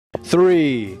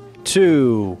3,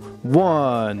 2,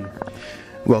 1.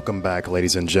 Welcome back,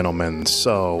 ladies and gentlemen.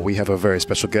 So we have a very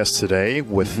special guest today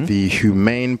with the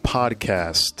HumAIn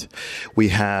podcast. We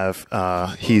have,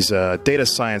 he's a data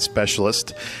science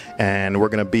specialist, and we're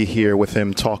going to be here with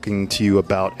him talking to you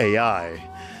about AI.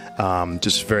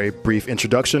 Just very brief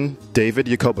introduction, David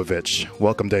Yakobovich.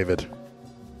 Welcome, David.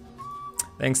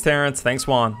 Thanks, Terence. Thanks,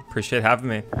 Juan. Appreciate having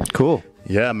me. Cool.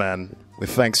 Yeah, man.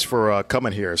 Thanks for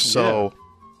coming here. So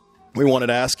we wanted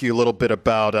to ask you a little bit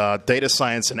about data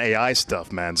science and AI stuff,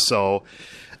 man. So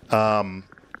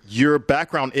your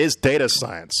background is data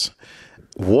science.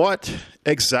 What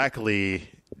exactly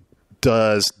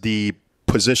does the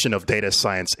position of data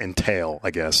science entail,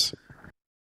 I guess?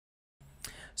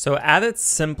 So at its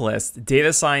simplest,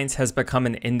 data science has become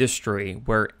an industry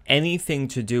where anything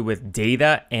to do with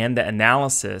data and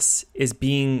analysis is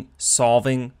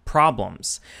solving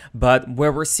problems. But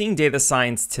where we're seeing data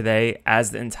science today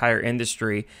as the entire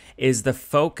industry is the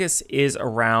focus is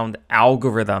around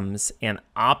algorithms and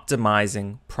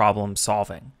optimizing problem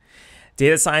solving.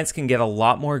 Data science can get a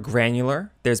lot more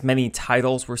granular. There's many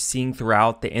titles we're seeing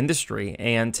throughout the industry.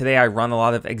 And today I run a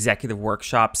lot of executive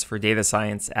workshops for data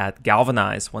science at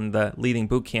Galvanize, one of the leading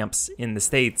boot camps in the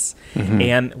States.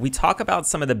 And we talk about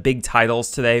some of the big titles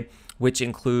today, which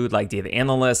include like data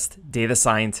analyst, data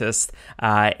scientist,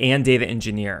 and data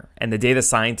engineer. And the data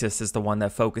scientist is the one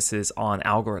that focuses on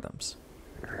algorithms.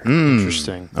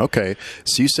 Interesting. Okay.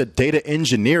 So you said data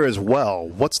engineer as well.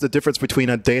 What's the difference between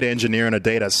a data engineer and a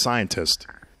data scientist?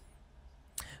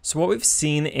 So what we've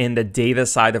seen in the data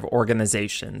side of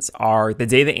organizations are the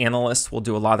data analysts will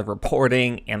do a lot of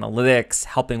reporting, analytics,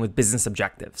 helping with business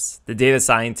objectives. The data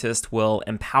scientist will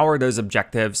empower those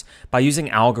objectives by using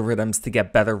algorithms to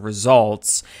get better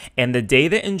results. And the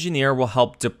data engineer will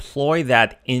help deploy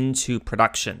that into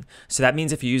production. So that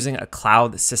means if you're using a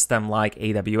cloud system like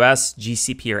AWS,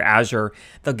 GCP, or Azure,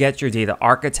 they'll get your data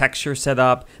architecture set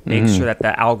up, make sure that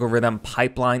the algorithm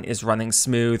pipeline is running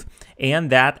smooth,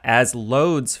 and that as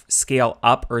loads scale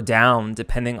up or down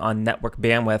depending on network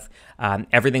bandwidth,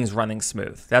 everything's running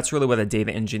smooth. That's really what a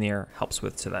data engineer helps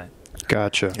with today.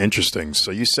 Gotcha. Interesting.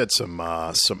 So you said some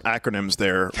acronyms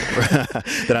there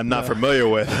that I'm not familiar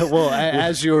with. Well,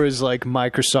 Azure is like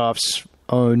Microsoft's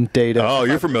own data. Oh,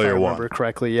 you're familiar with If I remember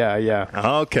correctly. Yeah.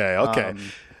 Okay.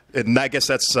 And I guess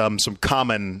that's some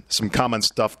common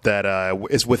stuff that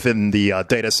is within the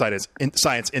data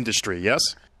science industry. Yes.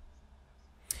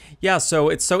 Yeah, so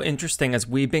it's so interesting as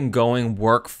we've been going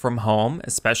work from home,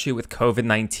 especially with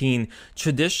COVID-19.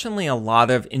 Traditionally, a lot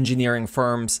of engineering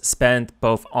firms spent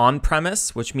both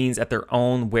on-premise, which means at their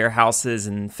own warehouses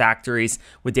and factories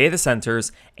with data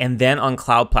centers, and then on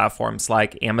cloud platforms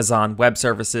like Amazon Web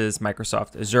Services,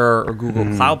 Microsoft Azure, or Google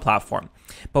Cloud Platform.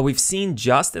 But we've seen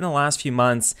just in the last few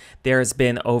months, there has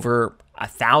been over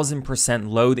 1,000%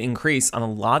 load increase on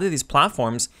a lot of these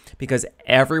platforms because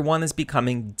everyone is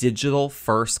becoming digital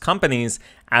first companies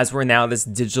as we're now this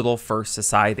digital first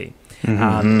society.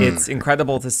 It's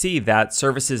incredible to see that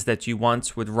services that you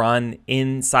once would run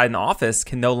inside an office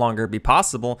can no longer be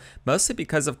possible, mostly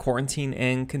because of quarantine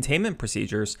and containment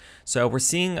procedures. So we're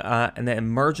seeing an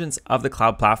emergence of the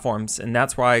cloud platforms, and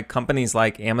that's why companies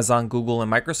like Amazon, Google,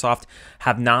 and Microsoft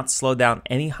have not slowed down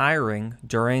any hiring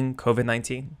during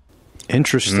COVID-19.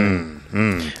 Interesting.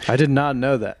 I did not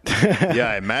know that. Yeah,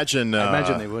 I imagine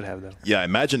they would have, though. Yeah, I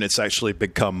imagine it's actually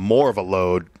become more of a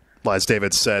load, as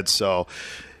David said. So,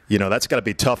 that's got to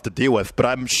be tough to deal with. But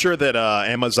I'm sure that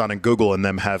Amazon and Google and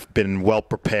them have been well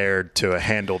prepared to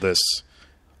handle this.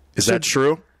 Is that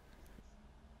true?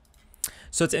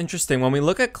 So it's interesting. When we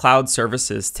look at cloud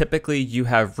services, typically you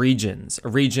have regions. A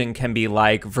region can be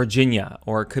like Virginia,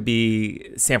 or it could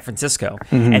be San Francisco.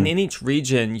 And in each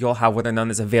region, you'll have what are known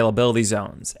as availability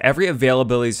zones. Every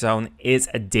availability zone is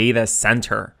a data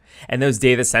center. And those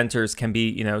data centers can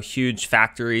be, huge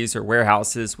factories or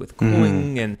warehouses with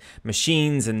cooling and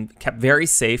machines and kept very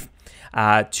safe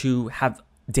to have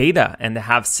data and to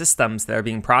have systems that are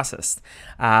being processed.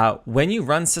 When you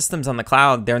run systems on the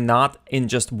cloud, they're not in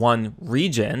just one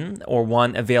region or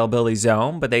one availability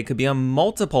zone, but they could be on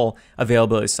multiple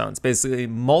availability zones, basically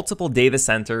multiple data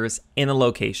centers in a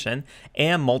location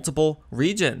and multiple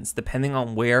regions, depending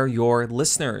on where your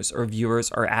listeners or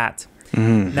viewers are at.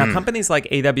 Now, companies like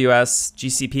AWS,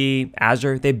 GCP,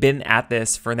 Azure, they've been at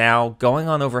this for now going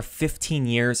on over 15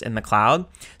 years in the cloud.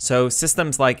 So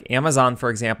systems like Amazon, for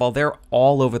example, they're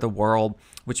all over the world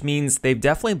which means they've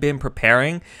definitely been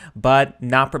preparing, but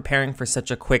not preparing for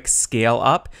such a quick scale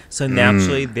up. So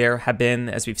naturally, there have been,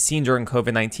 as we've seen during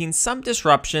COVID-19, some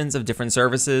disruptions of different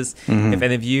services. If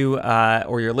any of you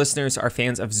or your listeners are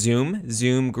fans of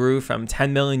Zoom grew from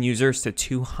 10 million users to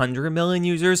 200 million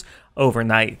users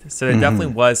overnight. So there definitely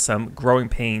was some growing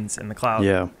pains in the cloud.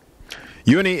 Yeah.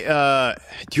 Do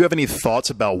you have any thoughts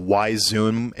about why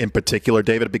Zoom in particular,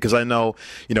 David? Because I know,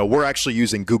 we're actually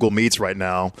using Google Meets right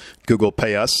now. Google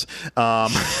pay us.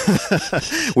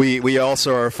 We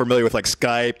also are familiar with like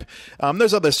Skype.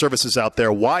 There's other services out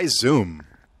there. Why Zoom?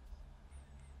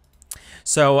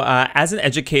 So as an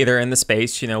educator in the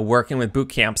space, working with boot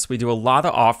camps, we do a lot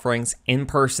of offerings in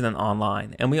person and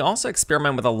online. And we also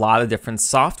experiment with a lot of different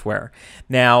software.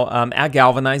 Now, at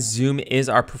Galvanize, Zoom is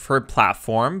our preferred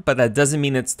platform, but that doesn't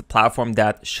mean it's the platform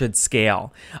that should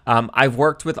scale. I've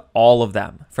worked with all of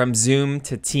them, from Zoom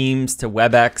to Teams to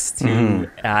WebEx to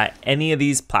any of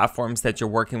these platforms that you're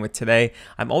working with today.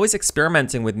 I'm always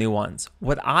experimenting with new ones.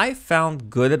 What I found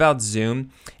good about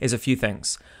Zoom is a few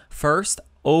things. First,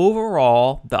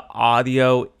 overall, the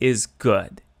audio is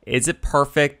good. Is it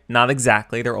perfect? Not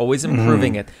exactly. They're always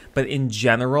improving it. But in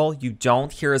general, you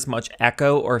don't hear as much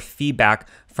echo or feedback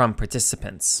from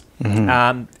participants.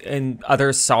 In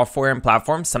other software and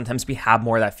platforms, sometimes we have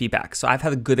more of that feedback. So I've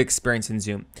had a good experience in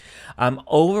Zoom.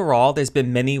 Overall, there's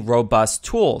been many robust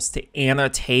tools to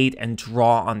annotate and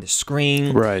draw on the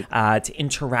screen, to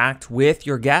interact with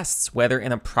your guests, whether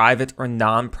in a private or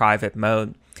non-private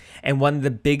mode. And one of the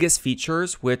biggest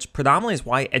features, which predominantly is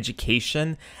why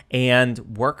education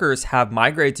and workers have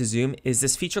migrated to Zoom, is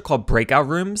this feature called breakout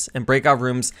rooms. And breakout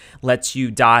rooms lets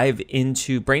you dive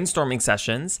into brainstorming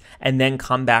sessions and then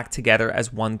come back together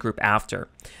as one group after.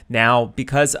 Now,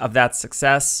 because of that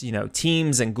success,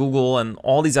 Teams and Google and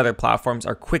all these other platforms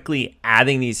are quickly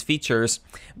adding these features.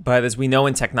 But as we know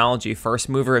in technology, first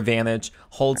mover advantage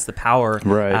holds the power.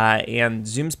 And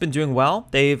Zoom's been doing well.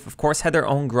 They've, of course, had their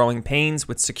own growing pains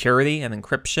with security and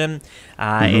encryption.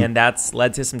 And that's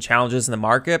led to some challenges in the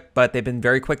market, but they've been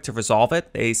very quick to resolve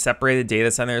it. They separated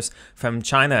data centers from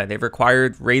China. They've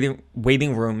required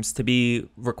waiting rooms to be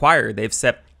required. They've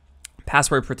set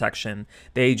password protection.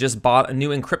 They just bought a new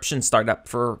encryption startup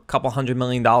for a couple $100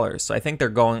 million. So I think they're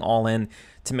going all in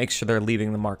to make sure they're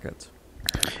leading the market.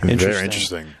 Very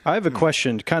interesting. I have a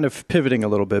question, kind of pivoting a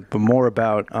little bit, but more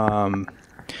about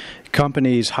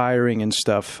companies hiring and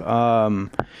stuff.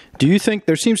 Do you think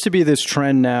there seems to be this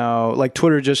trend now, like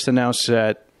Twitter just announced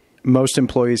that most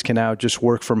employees can now just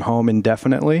work from home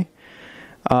indefinitely?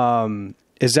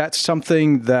 Is that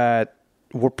something that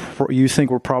you think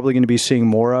we're probably going to be seeing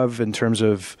more of in terms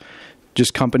of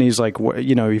just companies like,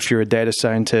 if you're a data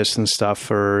scientist and stuff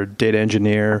or data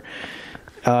engineer,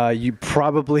 you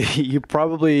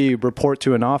probably report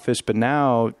to an office, but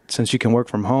now since you can work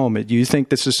from home, do you think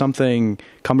this is something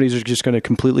companies are just going to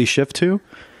completely shift to?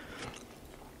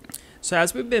 So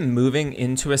as we've been moving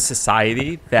into a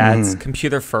society that's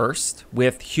computer first,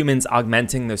 with humans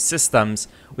augmenting those systems,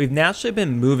 we've naturally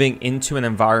been moving into an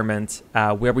environment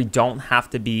where we don't have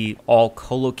to be all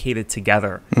co-located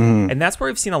together. And that's where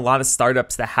we've seen a lot of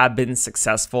startups that have been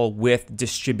successful with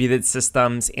distributed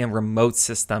systems and remote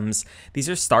systems. These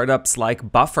are startups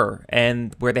like Buffer,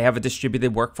 and where they have a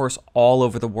distributed workforce all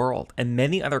over the world. And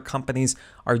many other companies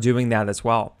are doing that as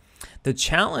well. The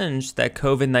challenge that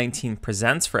COVID-19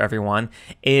 presents for everyone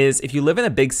is if you live in a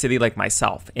big city like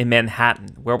myself in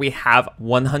Manhattan, where we have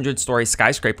 100-story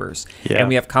skyscrapers, and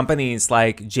we have companies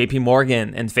like JP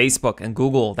Morgan and Facebook and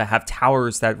Google that have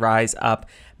towers that rise up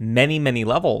many, many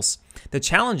levels. The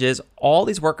challenge is all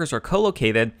these workers are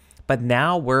co-located, but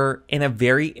now we're in a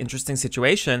very interesting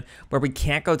situation where we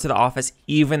can't go to the office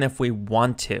even if we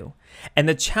want to. And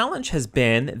the challenge has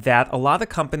been that a lot of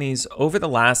companies over the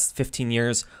last 15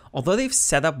 years, although they've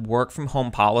set up work from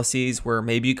home policies where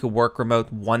maybe you could work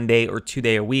remote 1 day or 2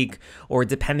 day a week, or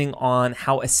depending on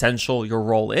how essential your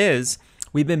role is,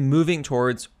 we've been moving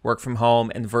towards work from home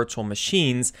and virtual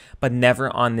machines, but never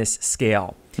on this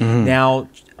scale. Now,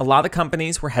 a lot of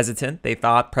companies were hesitant. They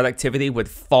thought productivity would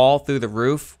fall through the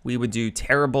roof. We would do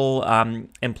terrible.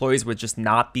 Employees would just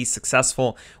not be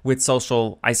successful with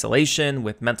social isolation,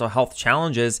 with mental health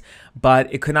challenges.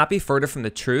 But it could not be further from the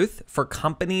truth. For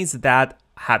companies that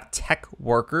have tech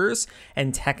workers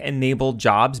and tech-enabled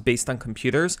jobs based on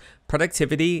computers,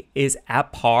 productivity is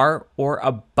at par or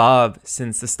above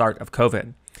since the start of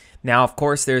COVID. Now, of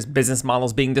course, there's business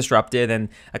models being disrupted and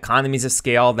economies of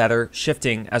scale that are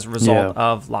shifting as a result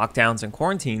of lockdowns and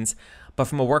quarantines. But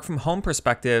from a work from home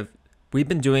perspective, we've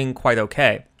been doing quite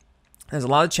okay. There's a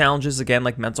lot of challenges, again,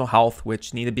 like mental health,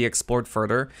 which need to be explored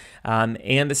further.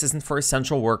 And this isn't for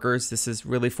essential workers. This is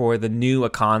really for the new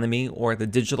economy or the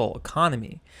digital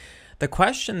economy. The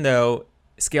question, though,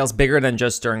 scales bigger than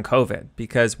just during COVID,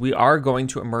 because we are going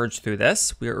to emerge through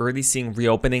this. We are already seeing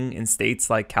reopening in states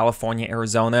like California,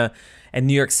 Arizona, and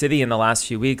New York City in the last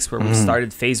few weeks, where we've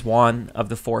started phase 1 of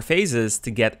the 4 phases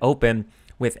to get open,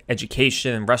 with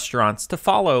education and restaurants to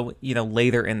follow,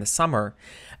 later in the summer.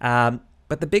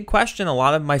 But the big question a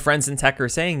lot of my friends in tech are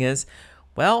saying is,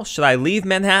 well, should I leave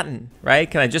Manhattan, right?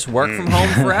 Can I just work from home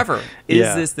forever?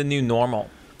 Is this the new normal?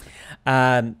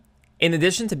 In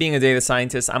addition to being a data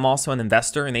scientist, I'm also an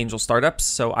investor in angel startups.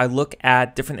 So I look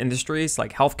at different industries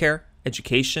like healthcare,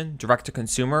 education,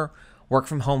 direct-to-consumer,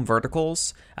 work-from-home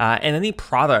verticals, and any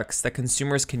products that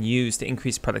consumers can use to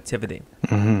increase productivity.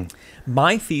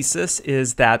 My thesis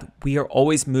is that we are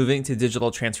always moving to digital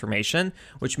transformation,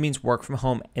 which means work from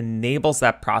home enables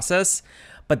that process,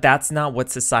 but that's not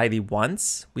what society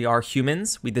wants. We are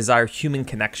humans. We desire human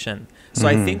connection. So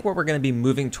I think what we're going to be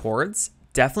moving towards,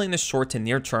 definitely in the short to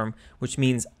near term, which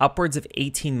means upwards of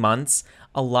 18 months,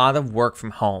 a lot of work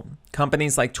from home.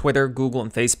 Companies like Twitter, Google,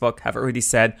 and Facebook have already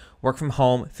said work from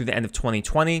home through the end of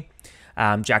 2020.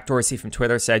 Jack Dorsey from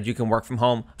Twitter said you can work from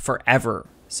home forever.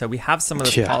 So we have some of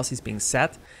those policies being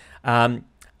set.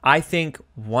 I think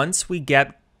once we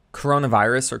get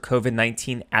coronavirus or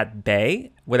COVID-19 at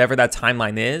bay, whatever that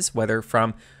timeline is, whether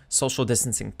from social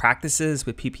distancing practices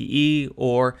with PPE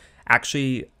or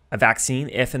actually a vaccine,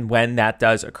 if and when that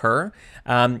does occur,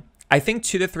 I think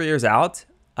 2 to 3 years out,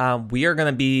 we are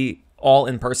going to be all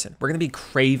in person. We're going to be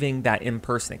craving that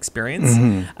in-person experience.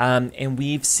 And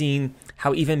we've seen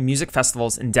how even music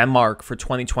festivals in Denmark for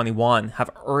 2021 have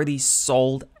already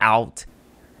sold out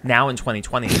now in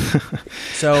 2020.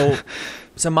 So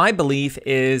my belief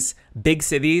is big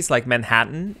cities like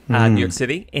Manhattan, New York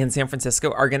City, and San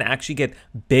Francisco are going to actually get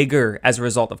bigger as a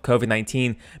result of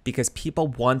COVID-19 because people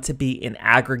want to be in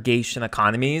aggregation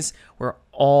economies where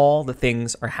all the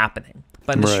things are happening.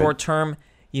 But in the short term,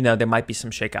 there might be some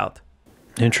shakeout.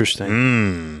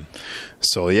 Interesting.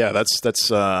 So yeah, that's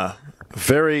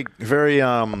very, very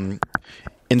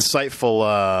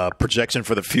insightful projection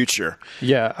for the future.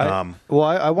 Yeah.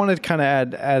 I wanted to kind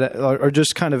of add or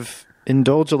just kind of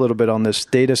indulge a little bit on this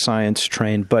data science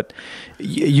train, but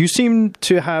you seem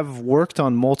to have worked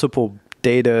on multiple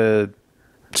data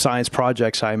science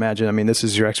projects, I imagine. I mean, this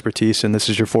is your expertise and this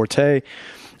is your forte.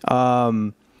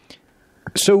 So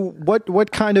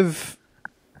what kind of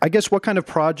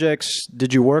projects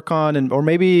did you work on? Or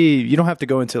maybe you don't have to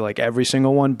go into like every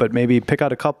single one, but maybe pick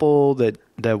out a couple that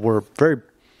were very,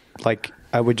 like,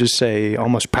 I would just say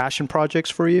almost passion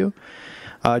projects for you,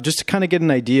 just to kind of get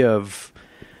an idea of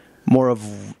more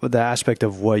of the aspect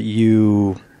of what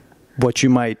the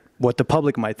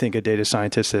public might think a data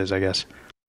scientist is, I guess.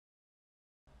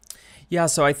 Yeah,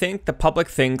 so I think the public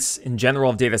thinks in general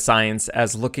of data science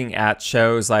as looking at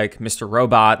shows like Mr.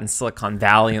 Robot and Silicon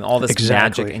Valley and all this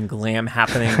magic and glam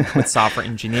happening with software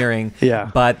engineering. Yeah.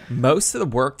 But most of the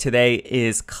work today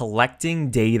is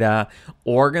collecting data,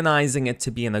 organizing it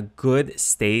to be in a good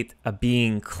state of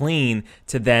being clean,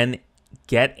 to then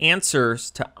get answers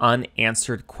to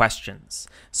unanswered questions.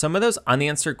 Some of those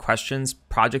unanswered questions,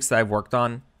 projects that I've worked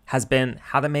on, has been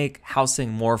how to make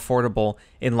housing more affordable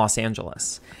in Los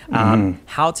Angeles,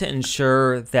 how to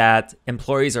ensure that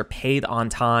employees are paid on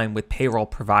time with payroll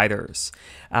providers,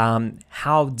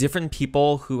 how different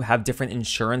people who have different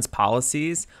insurance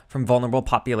policies from vulnerable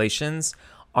populations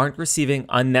aren't receiving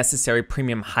unnecessary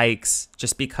premium hikes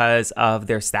just because of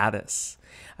their status.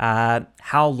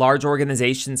 How large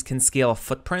organizations can scale a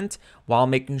footprint while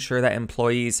making sure that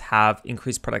employees have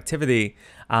increased productivity,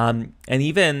 and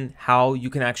even how you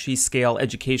can actually scale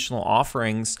educational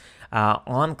offerings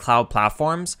on cloud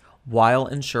platforms while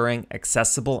ensuring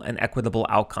accessible and equitable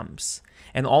outcomes.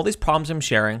 And all these problems I'm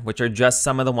sharing, which are just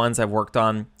some of the ones I've worked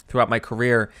on throughout my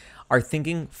career, are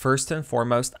thinking first and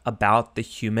foremost about the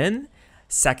human.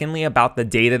 Secondly, about the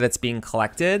data that's being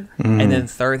collected. And then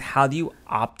third, how do you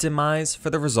optimize for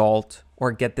the result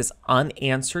or get this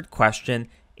unanswered question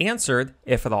answered,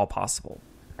 if at all possible?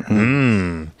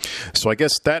 So I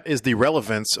guess that is the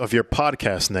relevance of your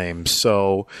podcast name.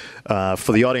 So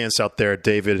for the audience out there,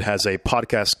 David has a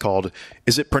podcast called,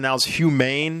 is it pronounced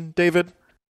HumAIn, David?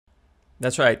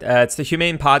 That's right. It's the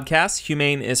HumAIn podcast.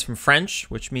 HumAIn is from French,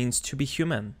 which means to be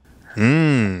human.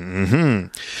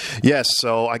 Yes,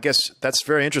 so I guess that's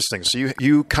very interesting. So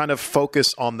you kind of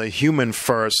focus on the human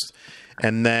first,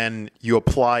 and then you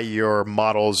apply your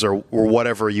models or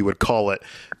whatever you would call it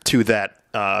to that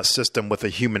system with a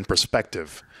human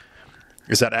perspective.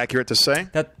 Is that accurate to say?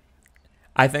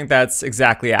 I think that's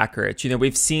exactly accurate.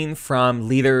 We've seen from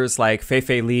leaders like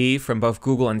Fei-Fei Li from both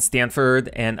Google and Stanford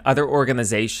and other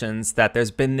organizations that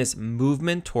there's been this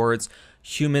movement towards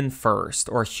human first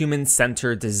or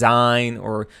human-centered design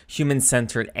or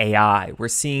human-centered AI. We're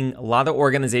seeing a lot of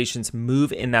organizations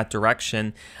move in that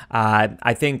direction.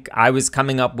 I think I was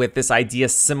coming up with this idea,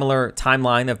 similar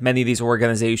timeline of many of these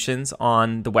organizations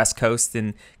on the West Coast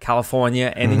in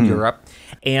California and in Europe.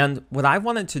 And what I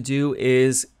wanted to do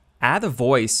is add a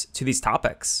voice to these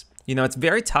topics. It's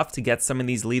very tough to get some of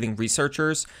these leading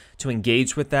researchers to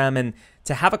engage with them and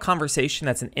to have a conversation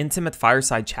that's an intimate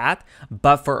fireside chat,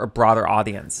 but for a broader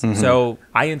audience. So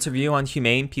I interview on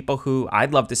HumAIn people who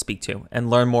I'd love to speak to and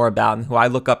learn more about and who I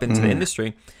look up into the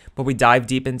industry. But we dive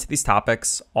deep into these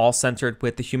topics, all centered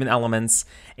with the human elements.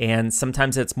 And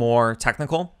sometimes it's more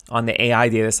technical on the AI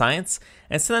data science,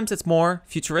 and sometimes it's more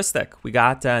futuristic. We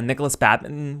got Nicholas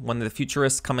Badminton, one of the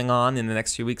futurists, coming on in the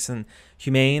next few weeks in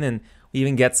HumAIn, and we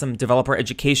even get some developer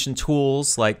education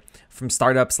tools like from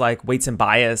startups like Weights and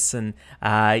Bias and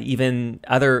even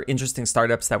other interesting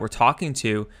startups that we're talking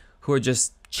to who are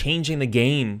just changing the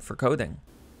game for coding.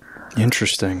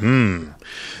 Interesting.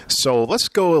 So let's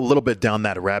go a little bit down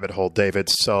that rabbit hole, David.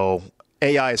 So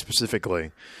AI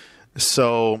specifically.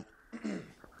 So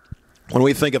when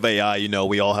we think of AI,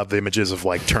 we all have the images of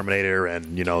like Terminator and,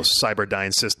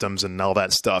 Cyberdyne systems and all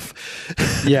that stuff.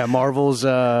 Yeah, Marvel's,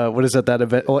 what is that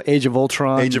event? Oh, Age of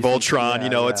Ultron. Age of Ultron,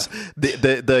 it's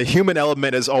the human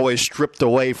element is always stripped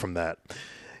away from that.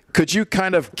 Could you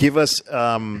kind of give us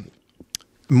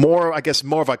more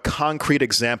of a concrete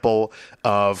example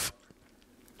of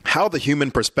how the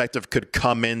human perspective could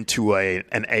come into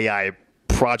an AI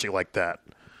project like that?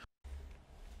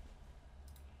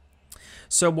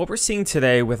 So what we're seeing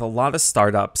today with a lot of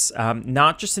startups,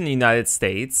 not just in the United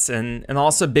States and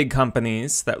also big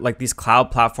companies that like these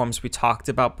cloud platforms we talked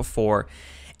about before,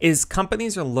 is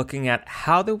companies are looking at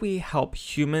how do we help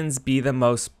humans be the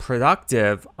most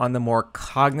productive on the more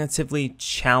cognitively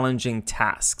challenging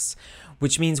tasks,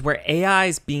 which means where AI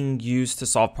is being used to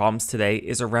solve problems today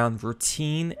is around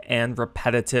routine and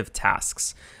repetitive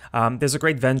tasks. There's a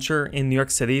great venture in New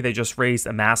York City. They just raised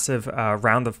a massive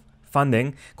round of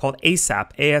funding called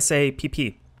ASAP,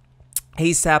 ASAPP.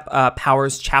 ASAP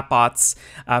powers chatbots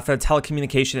for the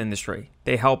telecommunication industry.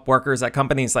 They help workers at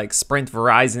companies like Sprint,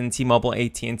 Verizon, T-Mobile,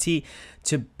 AT&T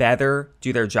to better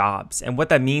do their jobs. And what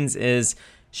that means is,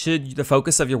 should the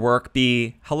focus of your work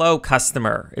be hello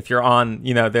customer if you're on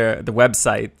the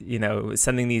website,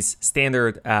 sending these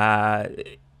standard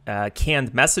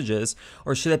canned messages,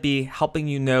 or should it be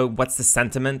helping what's the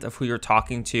sentiment of who you're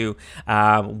talking to,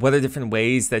 what are different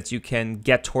ways that you can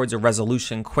get towards a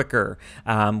resolution quicker,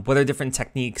 what are different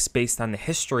techniques based on the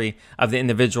history of the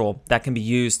individual that can be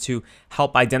used to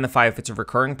help identify if it's a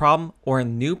recurring problem or a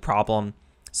new problem.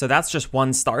 So that's just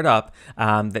one startup.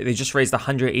 They just raised a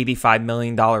 $185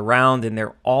 million round, and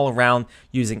they're all around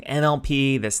using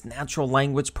NLP, this natural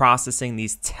language processing,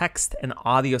 these text and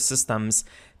audio systems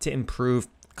to improve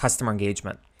customer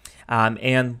engagement.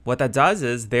 And what that does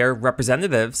is their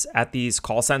representatives at these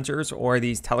call centers or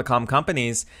these telecom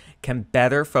companies can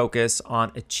better focus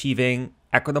on achieving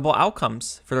equitable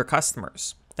outcomes for their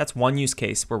customers. That's one use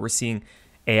case where we're seeing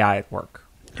AI at work.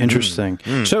 Interesting.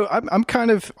 So I'm kind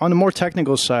of on the more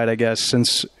technical side, I guess,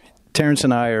 since Terence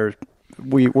and I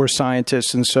we're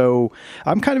scientists, and so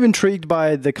I'm kind of intrigued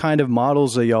by the kind of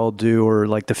models that y'all do, or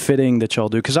like the fitting that y'all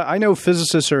do, because I know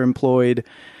physicists are employed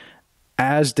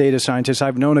as data scientists.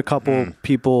 I've known a couple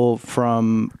people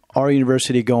from our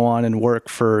university go on and work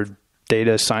for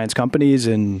data science companies,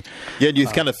 and you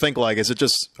kind of think like,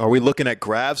 are we looking at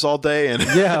graphs all day and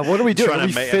what are we doing?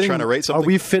 trying to rate something? Are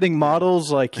we fitting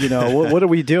models? Like, what are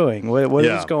we doing? What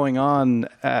is going on?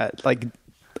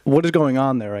 What is going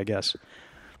on there, I guess?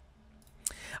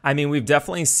 I mean, we've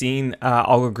definitely seen,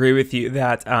 I'll agree with you,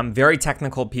 that very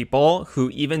technical people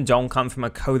who even don't come from a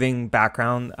coding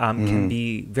background can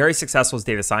be very successful as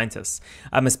data scientists,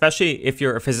 especially if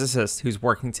you're a physicist who's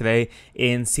working today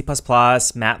in C++,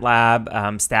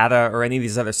 MATLAB, Stata, or any of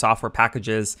these other software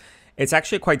packages. It's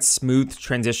actually a quite smooth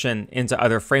transition into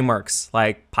other frameworks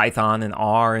like Python and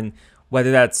R, and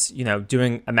whether that's,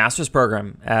 doing a master's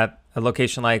program at a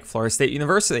location like Florida State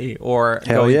University, or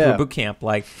going to a boot camp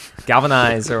like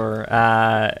Galvanize or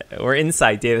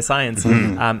Insight Data Science.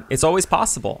 It's always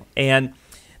possible. And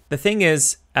the thing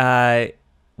is,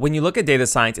 when you look at data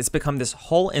science, it's become this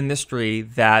whole industry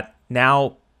that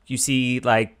now you see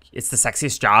like it's the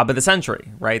sexiest job of the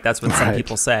century, right? That's what some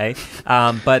people say.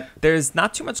 But there's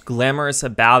not too much glamorous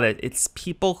about it. It's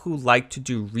people who like to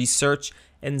do research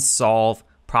and solve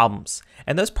problems.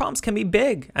 And those problems can be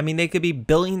big. I mean, they could be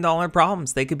billion-dollar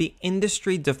problems. They could be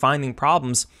industry-defining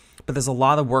problems, but there's a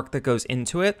lot of work that goes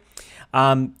into it.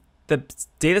 The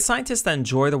data scientists that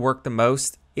enjoy the work the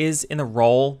most is in a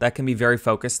role that can be very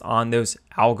focused on those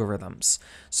algorithms.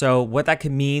 So what that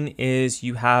could mean is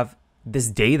you have this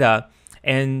data,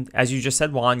 and as you just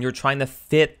said, Juan, you're trying to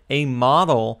fit a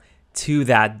model to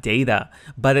that data.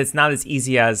 But it's not as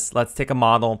easy as let's take a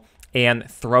model and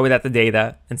throw it at the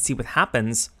data and see what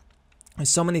happens. There's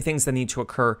so many things that need to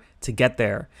occur to get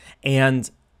there.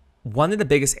 And one of the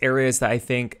biggest areas that I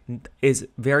think is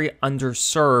very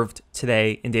underserved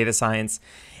today in data science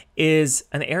is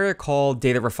an area called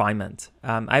data refinement.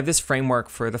 I have this framework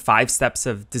for the 5 steps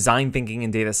of design thinking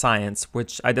in data science,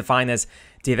 which I define as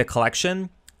data collection,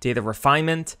 data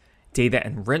refinement, data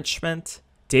enrichment,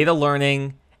 data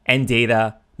learning, and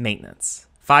data maintenance.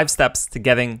 5 steps to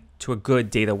getting to a good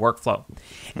data workflow.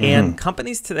 And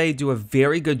companies today do a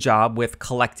very good job with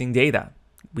collecting data.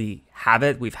 We have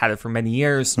it. We've had it for many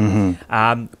years.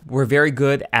 We're very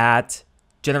good at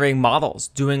generating models,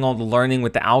 doing all the learning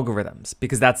with the algorithms,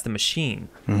 because that's the machine.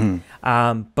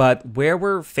 But where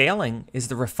we're failing is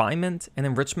the refinement and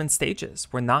enrichment stages.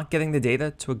 We're not getting the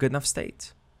data to a good enough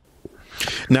state.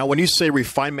 Now, when you say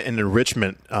refinement and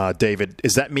enrichment, David,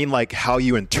 does that mean like how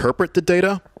you interpret the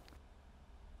data?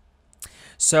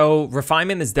 So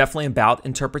refinement is definitely about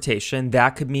interpretation.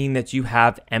 That could mean that you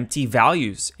have empty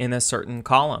values in a certain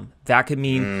column. That could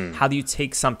mean how do you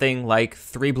take something like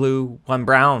 3 blue, 1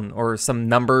 brown, or some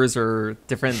numbers or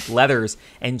different letters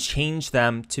and change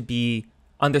them to be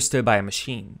understood by a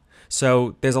machine.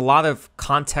 So there's a lot of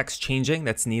context changing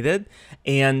that's needed.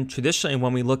 And traditionally,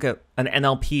 when we look at an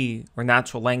NLP or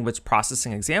natural language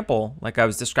processing example, like I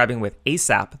was describing with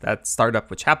ASAP, that startup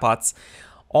with chatbots,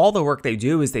 all the work they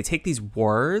do is they take these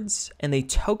words and they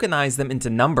tokenize them into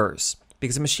numbers,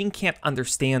 because a machine can't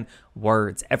understand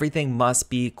words. Everything must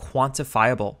be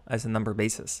quantifiable as a number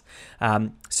basis.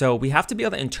 So we have to be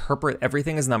able to interpret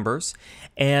everything as numbers.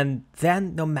 And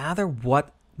then no matter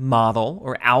what model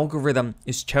or algorithm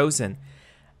is chosen,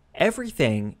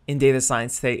 everything in data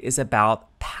science today is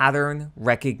about pattern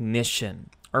recognition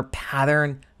or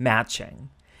pattern matching.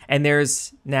 And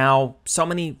there's now so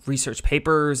many research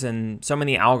papers and so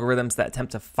many algorithms that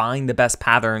attempt to find the best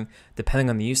pattern depending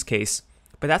on the use case.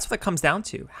 But that's what it comes down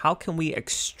to. How can we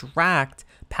extract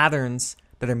patterns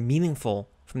that are meaningful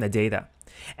from the data?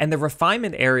 And the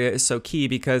refinement area is so key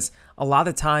because a lot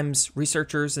of times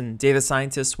researchers and data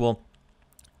scientists will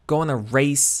go in a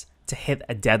race to hit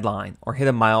a deadline or hit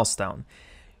a milestone.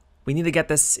 We need to get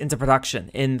this into production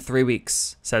in 3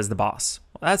 weeks, says the boss.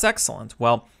 Well, that's excellent.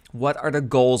 Well, what are the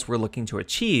goals we're looking to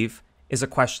achieve is a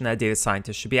question that data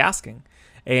scientists should be asking.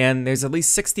 And there's at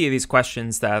least 60 of these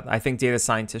questions that I think data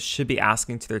scientists should be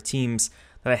asking to their teams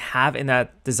that I have in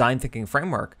that design thinking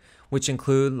framework, which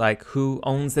include like who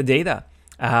owns the data?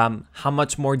 How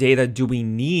much more data do we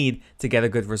need to get a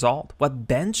good result? What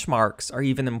benchmarks are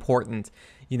even important?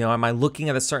 You know, am I looking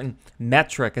at a certain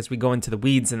metric as we go into the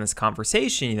weeds in this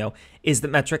conversation? You know, is the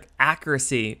metric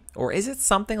accuracy, or is it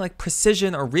something like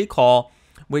precision or recall,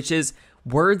 which is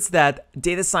words that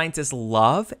data scientists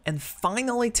love? And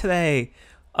finally today,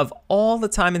 of all the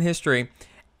time in history,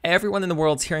 everyone in the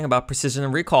world's hearing about precision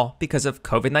and recall because of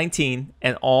COVID-19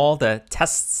 and all the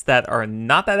tests that are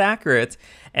not that accurate.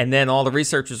 And then all the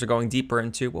researchers are going deeper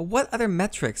into, well, what other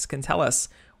metrics can tell us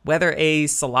whether a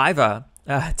saliva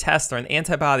test or an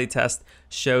antibody test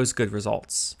shows good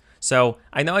results? So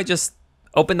I know I just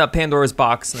opened up Pandora's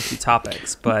box in a few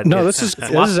topics, but no, this is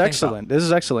excellent. This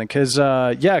is excellent because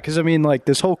because I mean, like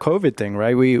this whole COVID thing,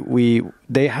 right?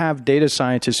 They have data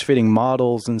scientists fitting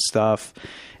models and stuff,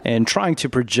 and trying to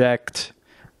project,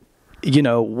 you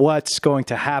know, what's going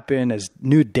to happen as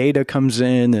new data comes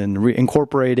in, and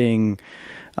incorporating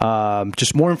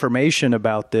just more information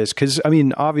about this. Because I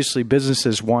mean, obviously,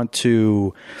 businesses want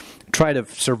to try to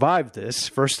survive this,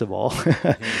 first of all,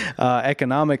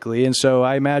 economically. And so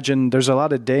I imagine there's a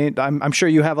lot of I'm sure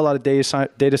you have a lot of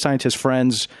data scientist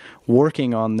friends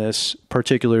working on this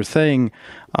particular thing.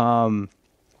 And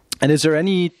is there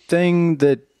anything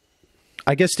that,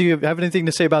 I guess, do you have anything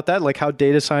to say about that? Like how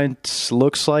data science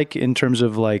looks like in terms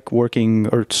of like working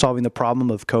or solving the problem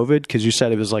of COVID? Because you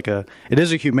said it is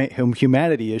a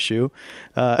humanity issue.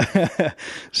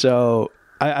 So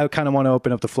I kind of want to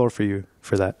open up the floor for you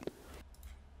for that.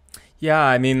 Yeah,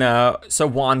 I mean, so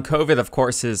Juan, COVID, of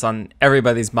course, is on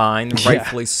everybody's mind,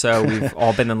 rightfully so. We've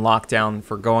all been in lockdown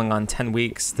for going on 10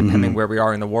 weeks, depending where we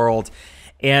are in the world.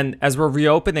 And as we're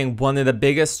reopening, one of the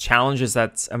biggest challenges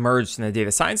that's emerged in the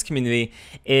data science community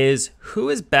is who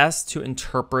is best to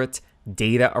interpret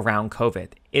data around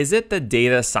COVID? Is it the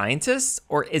data scientists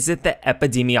or is it the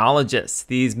epidemiologists,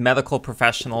 these medical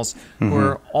professionals who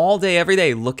are all day, every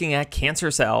day looking at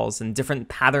cancer cells and different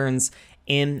patterns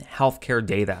in healthcare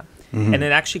data? And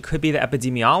it actually could be the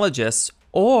epidemiologists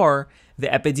or the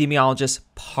epidemiologists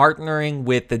partnering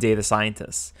with the data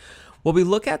scientists. What we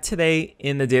look at today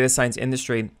in the data science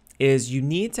industry is you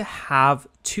need to have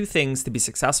two things to be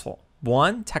successful.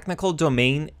 One, technical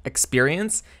domain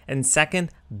experience, and second,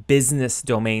 business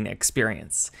domain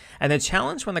experience. And the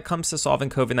challenge when it comes to solving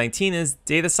COVID-19 is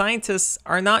data scientists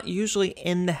are not usually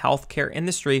in the healthcare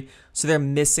industry, so they're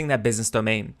missing that business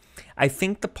domain. I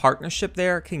think the partnership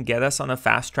there can get us on a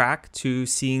fast track to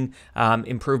seeing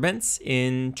improvements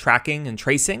in tracking and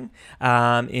tracing,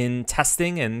 in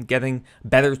testing and getting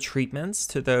better treatments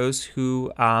to those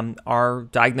who are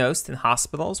diagnosed in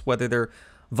hospitals, whether they're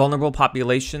vulnerable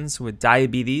populations with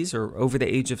diabetes or over the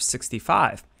age of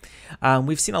 65.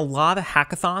 We've seen a lot of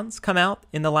hackathons come out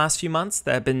in the last few months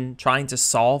that have been trying to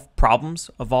solve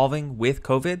problems evolving with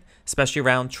COVID, especially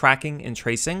around tracking and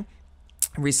tracing.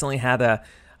 I recently had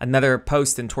another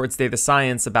post in Towards Data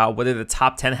Science about what are the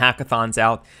top 10 hackathons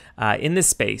out in this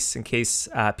space, in case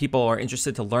people are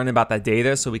interested to learn about that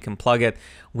data, so we can plug it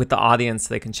with the audience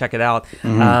so they can check it out.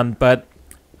 But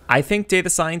I think data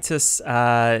scientists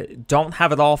don't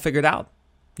have it all figured out,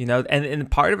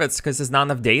 and part of it's because there's not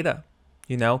enough data,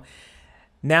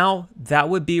 Now, that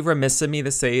would be remiss of me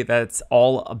to say that it's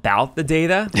all about the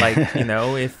data. Like,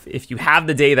 if you have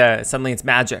the data, suddenly it's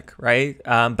magic, right?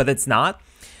 But it's not.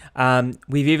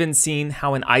 We've even seen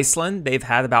how in Iceland, they've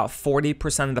had about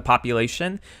 40% of the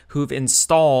population who've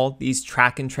installed these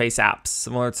track and trace apps,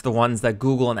 similar to the ones that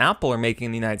Google and Apple are making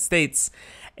in the United States.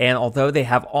 And although they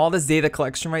have all this data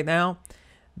collection right now,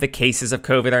 the cases of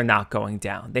COVID are not going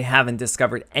down. They haven't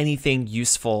discovered anything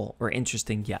useful or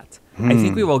interesting yet. I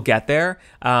think we will get there,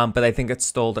 but I think it's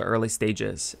still the early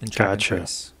stages in track and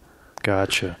trace.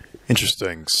 Gotcha.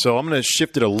 Interesting. So I'm going to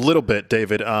shift it a little bit,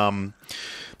 David.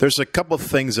 There's a couple of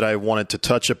things that I wanted to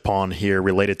touch upon here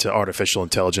related to artificial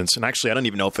intelligence. And actually, I don't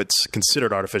even know if it's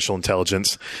considered artificial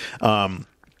intelligence.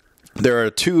 There are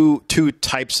two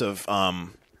types of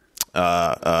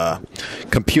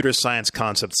computer science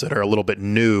concepts that are a little bit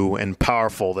new and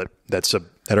powerful that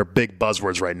are big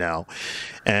buzzwords right now.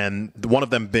 And one of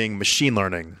them being machine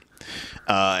learning.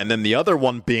 And then the other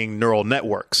one being neural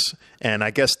networks. And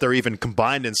I guess they're even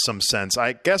combined in some sense.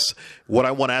 I guess what I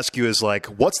want to ask you is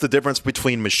what's the difference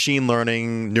between machine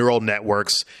learning, neural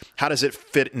networks? How does it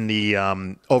fit in the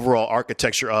overall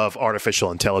architecture of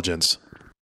artificial intelligence?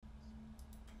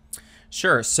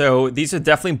 Sure. So these are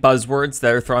definitely buzzwords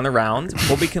that are thrown around.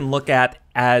 What we can look at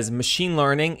as machine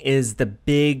learning is the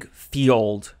big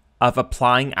field of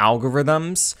applying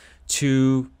algorithms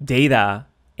to data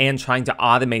and trying to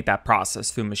automate that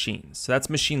process through machines. So that's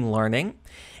machine learning.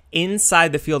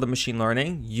 Inside the field of machine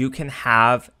learning, you can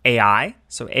have AI.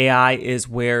 So AI is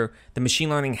where the machine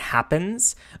learning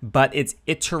happens, but it's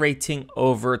iterating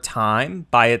over time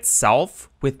by itself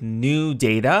with new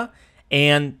data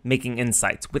and making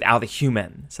insights without a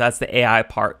human. So that's the AI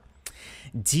part.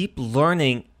 Deep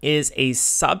learning is a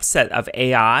subset of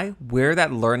AI where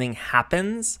that learning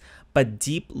happens, but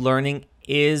deep learning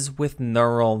is with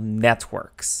neural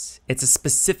networks. It's a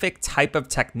specific type of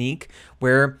technique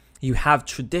where you have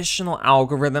traditional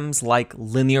algorithms like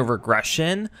linear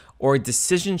regression or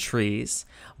decision trees,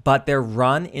 but they're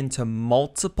run into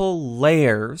multiple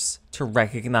layers to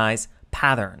recognize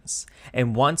patterns.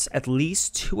 And once at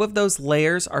least two of those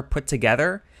layers are put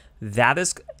together, that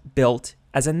is built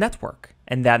as a network.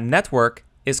 And that network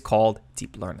is called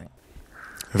deep learning.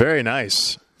 Very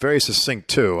nice. Very succinct,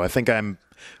 too. I think I'm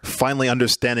finally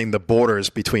understanding the borders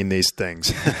between these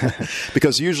things.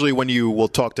 Because usually when you will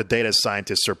talk to data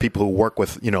scientists or people who work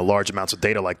with, large amounts of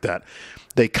data like that,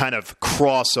 they kind of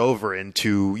cross over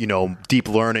into, deep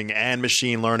learning and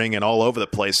machine learning and all over the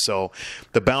place. So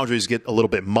the boundaries get a little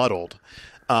bit muddled.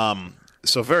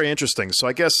 So very interesting. So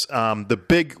I guess the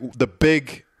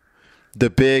big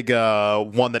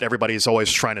one that everybody is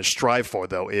always trying to strive for,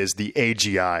 though, is the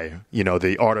AGI,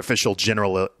 the artificial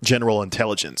general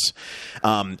intelligence.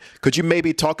 Could you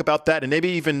maybe talk about that and maybe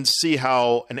even see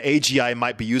how an AGI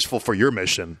might be useful for your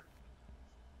mission?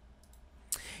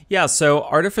 Yeah, so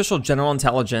artificial general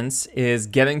intelligence is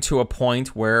getting to a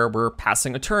point where we're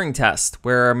passing a Turing test,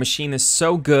 where a machine is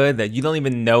so good that you don't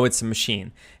even know it's a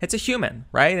machine. It's a human,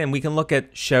 right? And we can look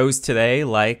at shows today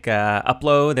like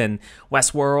Upload and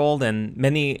Westworld and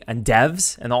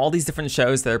Devs and all these different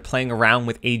shows that are playing around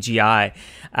with AGI.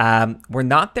 We're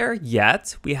not there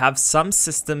yet. We have some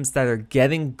systems that are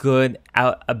getting good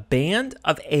at a band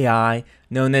of AI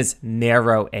known as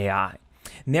narrow AI.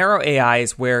 Narrow AI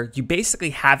is where you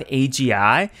basically have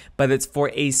AGI, but it's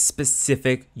for a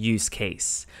specific use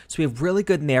case. So we have really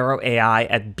good narrow AI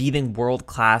at beating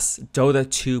world-class Dota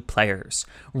 2 players.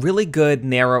 Really good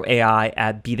narrow AI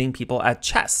at beating people at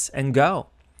chess and Go.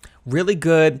 Really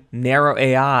good narrow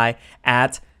AI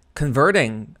at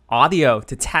converting audio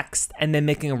to text and then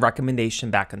making a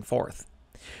recommendation back and forth.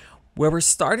 Where we're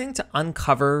starting to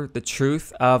uncover the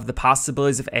truth of the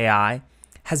possibilities of AI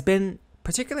has been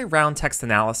particularly around text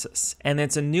analysis, and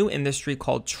it's a new industry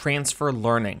called transfer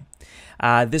learning.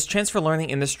 This transfer learning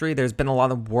industry, there's been a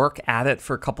lot of work at it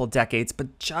for a couple of decades,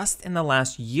 but just in the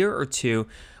last year or two,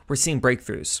 we're seeing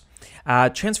breakthroughs.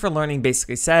 Transfer learning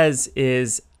basically says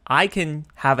is I can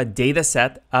have a data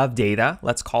set of data,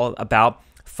 let's call it about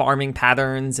farming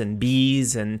patterns and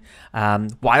bees and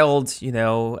wild,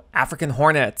 African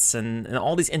hornets and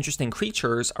all these interesting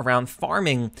creatures around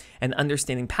farming and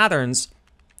understanding patterns.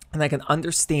 And I can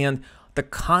understand the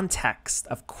context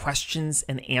of questions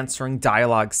and answering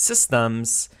dialogue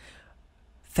systems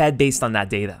fed based on that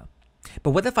data.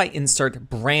 But what if I insert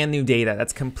brand new data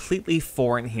that's completely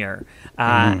foreign here?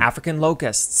 African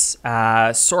locusts,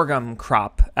 sorghum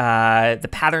crop, the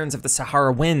patterns of the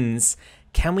Sahara winds.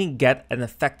 Can we get an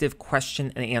effective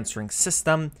question and answering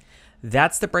system?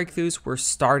 That's the breakthroughs we're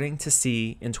starting to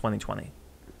see in 2020.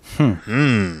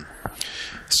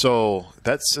 So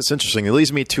that's interesting. It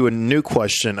leads me to a new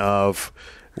question of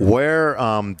where,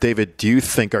 David, do you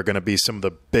think are going to be some of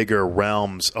the bigger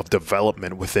realms of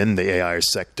development within the AI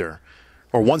sector?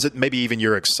 Or ones that maybe even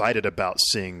you're excited about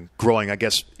seeing growing, I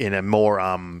guess, in a more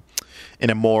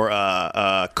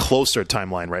closer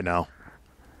timeline right now?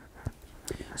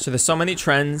 So there's so many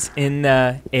trends in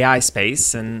the AI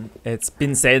space, and it's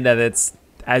been said that it's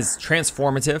as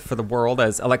transformative for the world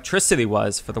as electricity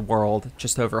was for the world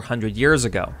just over 100 years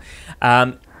ago.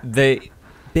 The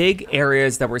big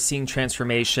areas that we're seeing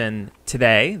transformation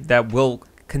today that will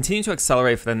continue to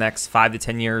accelerate for the next 5 to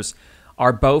 10 years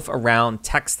are both around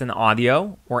text and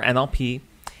audio, or NLP,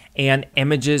 and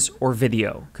images or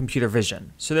video, computer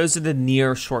vision. So those are the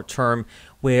near short term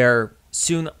where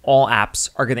soon all apps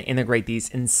are going to integrate these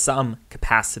in some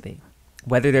capacity,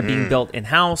 whether they're being built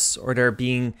in-house or they're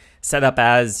being set up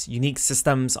as unique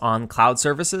systems on cloud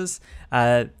services.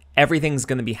 Everything's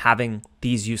going to be having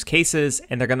these use cases,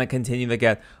 and they're going to continue to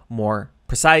get more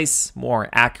precise, more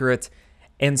accurate,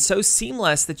 and so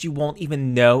seamless that you won't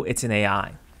even know it's an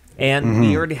AI. And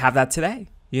we already have that today.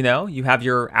 You have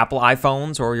your Apple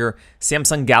iPhones or your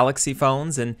Samsung Galaxy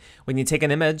phones, and when you take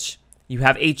an image, you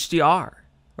have HDR.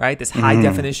 Right? This high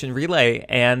definition relay.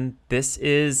 And this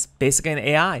is basically an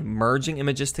AI merging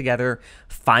images together,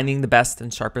 finding the best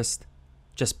and sharpest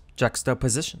just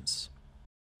juxtapositions.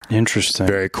 Interesting.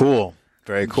 Very cool.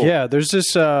 Very cool. Yeah, there's this,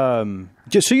 so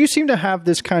you seem to have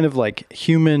this kind of like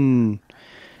human,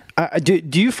 do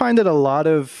you find that a lot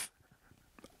of,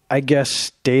 I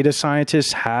guess, data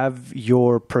scientists have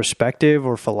your perspective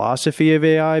or philosophy of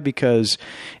AI? Because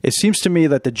it seems to me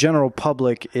that the general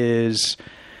public is,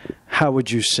 how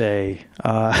would you say,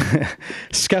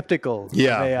 skeptical of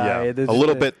AI. A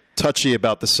little bit touchy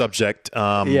about the subject.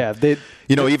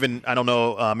 Even, I don't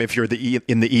know if you're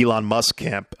in the Elon Musk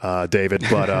camp, David,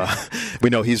 but we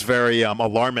know he's very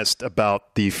alarmist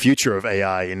about the future of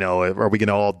AI. Are we going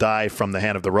to all die from the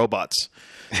hand of the robots?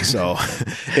 So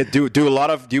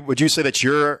would you say that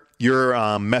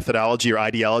your methodology or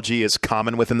ideology is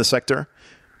common within the sector?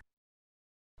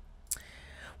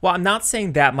 Well, I'm not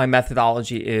saying that my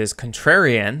methodology is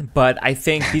contrarian, but I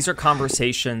think these are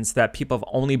conversations that people have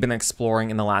only been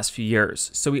exploring in the last few years.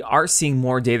 So we are seeing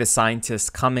more data scientists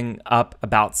coming up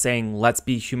about saying, let's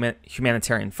be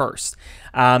humanitarian first.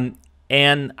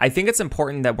 And I think it's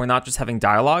important that we're not just having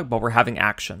dialogue, but we're having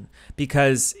action.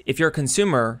 Because if you're a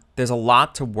consumer, there's a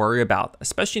lot to worry about,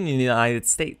 especially in the United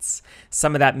States.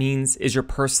 Some of that means is your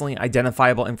personally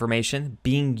identifiable information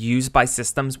being used by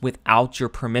systems without your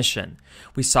permission.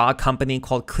 We saw a company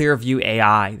called Clearview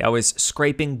AI that was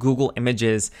scraping Google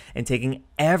images and taking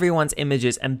everyone's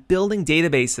images and building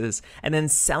databases and then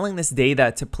selling this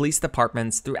data to police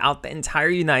departments throughout the entire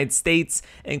United States,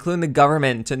 including the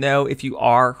government, to know if you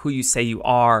are who you say you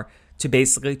are, to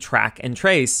basically track and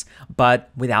trace, but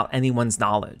without anyone's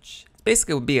knowledge.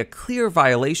 Basically, it would be a clear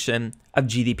violation of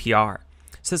GDPR.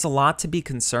 So there's a lot to be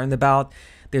concerned about.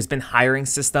 There's been hiring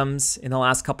systems in the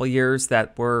last couple of years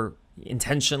that were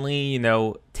intentionally,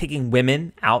 taking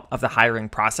women out of the hiring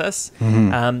process.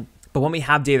 But when we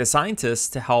have data scientists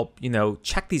to help,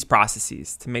 check these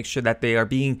processes to make sure that they are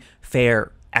being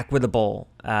fair, equitable,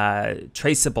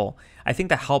 traceable, I think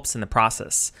that helps in the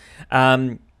process.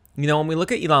 When we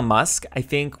look at Elon Musk, I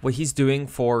think what he's doing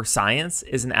for science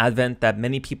is an advent that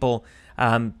many people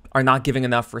are not giving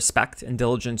enough respect and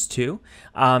diligence to.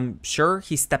 Sure,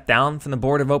 he stepped down from the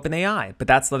board of OpenAI, but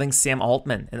that's letting Sam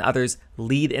Altman and others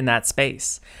lead in that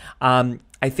space. I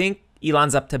think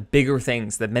Elon's up to bigger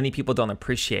things that many people don't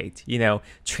appreciate,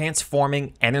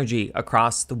 transforming energy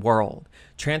across the world,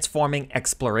 transforming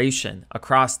exploration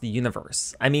across the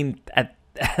universe. I mean, at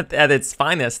its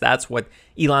finest, that's what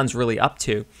Elon's really up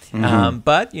to.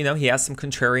 But, he has some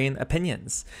contrarian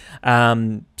opinions.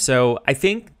 So I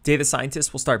think data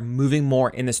scientists will start moving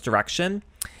more in this direction.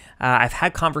 I've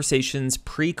had conversations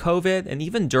pre-COVID and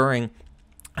even during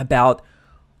about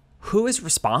who is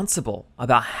responsible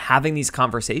about having these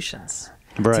conversations.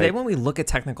 Right. Today, when we look at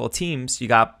technical teams, you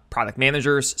got product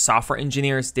managers, software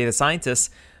engineers, data scientists,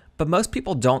 but most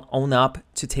people don't own up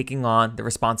to taking on the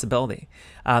responsibility.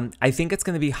 I think it's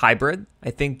going to be hybrid. I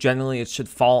think generally it should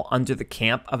fall under the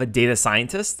camp of a data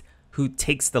scientist who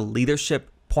takes the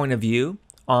leadership point of view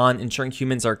on ensuring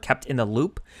humans are kept in the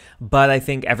loop. But I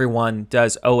think everyone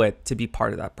does owe it to be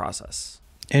part of that process.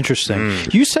 Interesting.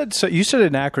 You said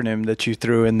an acronym that you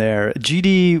threw in there. What did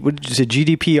you say?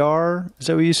 GDPR? Is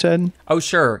that what you said? Oh,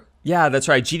 sure. Yeah, that's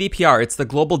right. GDPR. It's the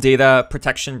Global Data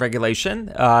Protection Regulation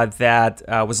that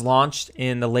was launched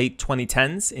in the late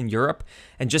 2010s in Europe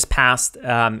and just passed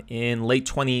in late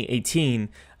 2018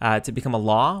 to become a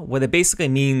law. What it basically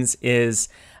means is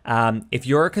if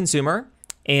you're a consumer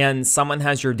and someone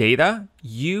has your data,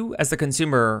 you as the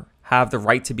consumer have the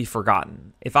right to be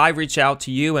forgotten. If I reach out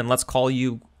to you and let's call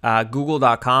you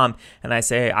google.com and I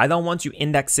say, I don't want you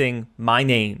indexing my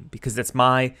name because it's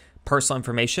my personal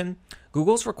information,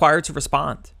 Google's required to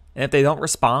respond. And if they don't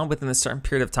respond within a certain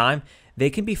period of time, they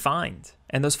can be fined.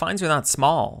 And those fines are not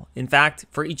small. In fact,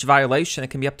 for each violation, it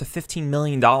can be up to $15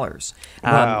 million.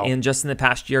 Wow. And just in the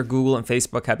past year, Google and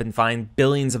Facebook have been fined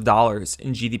billions of dollars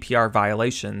in GDPR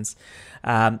violations.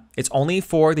 It's only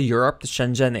for the Europe, the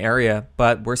Shenzhen area,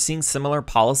 but we're seeing similar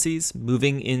policies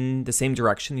moving in the same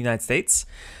direction in the United States.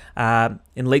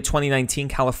 In late 2019,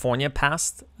 California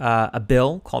passed a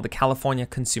bill called the California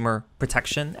Consumer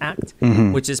Protection Act,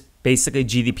 which is basically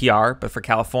GDPR, but for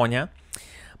California.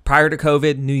 Prior to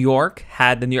COVID, New York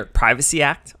had the New York Privacy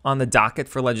Act on the docket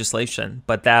for legislation,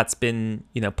 but that's been,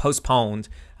 postponed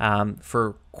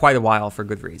for quite a while for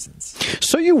good reasons.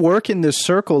 So you work in this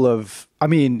circle of,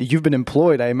 you've been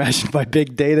employed, I imagine, by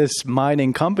big data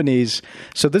mining companies.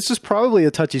 So this is probably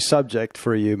a touchy subject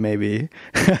for you, maybe,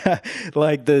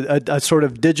 like a sort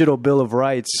of digital bill of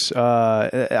rights.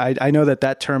 I know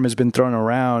that term has been thrown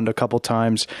around a couple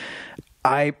times.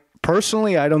 I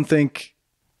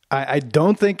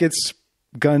don't think it's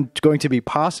going to be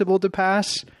possible to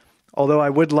pass. Although I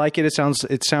would like it. It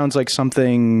sounds like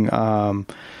something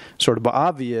sort of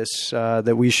obvious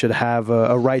that we should have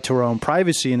a right to our own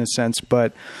privacy in a sense.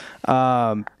 But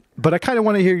I kind of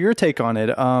want to hear your take on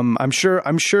it. I'm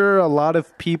sure a lot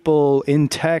of people in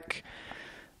tech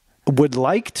would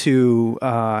like to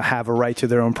have a right to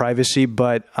their own privacy,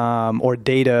 but or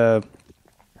data.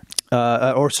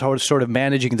 Or sort of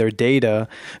managing their data.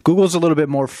 Google's a little bit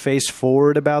more face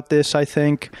forward about this, I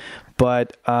think,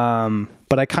 but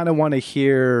I kind of want to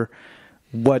hear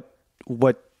what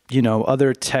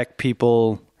other tech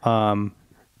people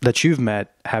that you've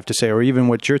met have to say, or even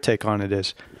what your take on it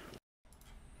is.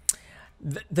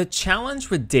 The challenge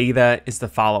with data is the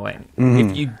following: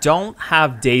 if you don't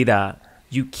have data,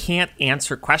 you can't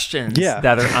answer questions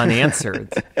that are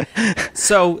unanswered.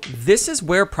 So this is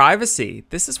where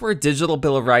digital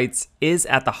bill of rights is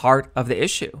at the heart of the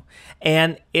issue.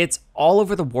 And it's all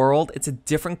over the world. It's a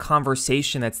different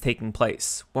conversation that's taking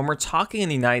place. When we're talking in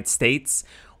the United States,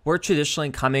 we're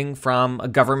traditionally coming from a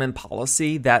government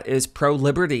policy that is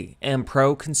pro-liberty and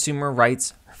pro-consumer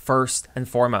rights first and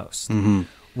foremost.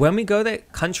 When we go to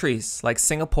countries like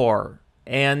Singapore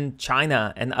and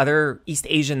China and other East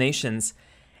Asian nations,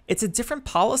 it's a different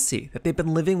policy that they've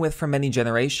been living with for many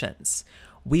generations.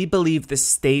 We believe the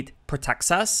state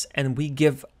protects us, and we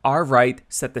give our right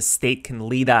so that the state can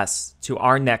lead us to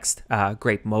our next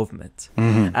great movement.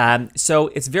 So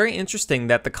it's very interesting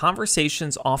that the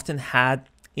conversations often had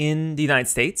in the United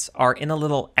States are in a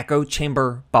little echo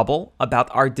chamber bubble about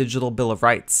our digital bill of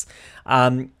rights.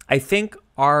 I think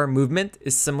our movement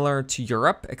is similar to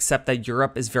Europe, except that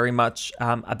Europe is very much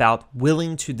about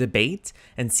willing to debate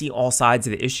and see all sides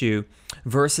of the issue,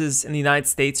 versus in the United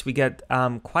States, we get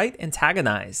quite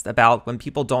antagonized about when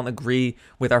people don't agree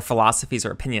with our philosophies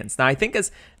or opinions. Now, I think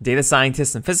as data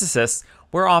scientists and physicists,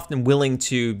 we're often willing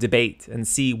to debate and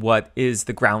see what is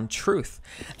the ground truth.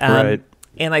 Right.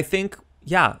 And I think,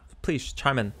 please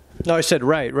chime in. No, I said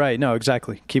right. No,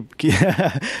 exactly. Keep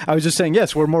I was just saying,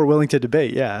 yes, we're more willing to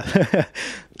debate. Yeah.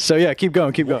 So yeah, keep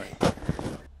going.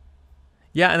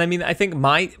 Yeah, and I mean, I think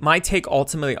my take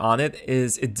ultimately on it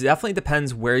is it definitely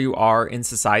depends where you are in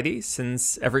society,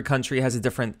 since every country has a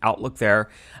different outlook there.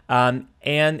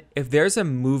 And if there's a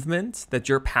movement that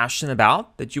you're passionate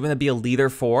about, that you want to be a leader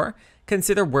for,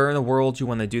 consider where in the world you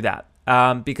want to do that.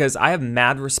 Because I have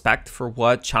mad respect for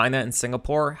what China and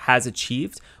Singapore has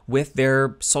achieved with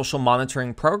their social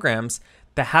monitoring programs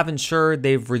that have ensured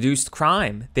they've reduced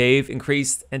crime, they've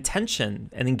increased attention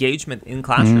and engagement in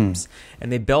classrooms,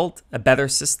 and they built a better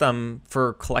system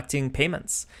for collecting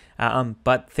payments.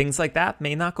 But things like that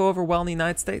may not go over well in the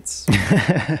United States.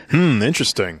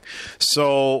 Interesting.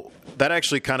 So that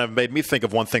actually kind of made me think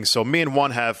of one thing. So me and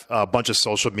Juan have a bunch of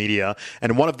social media,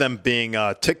 and one of them being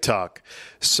TikTok.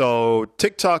 So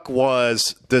TikTok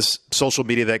was this social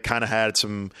media that kind of had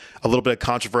a little bit of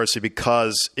controversy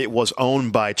because it was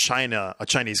owned by China, a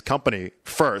Chinese company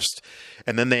first,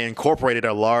 and then they incorporated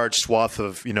a large swath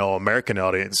of American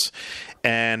audience,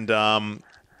 and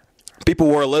people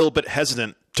were a little bit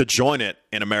hesitant to join it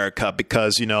in America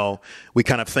because, we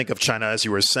kind of think of China, as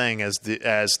you were saying, as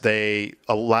they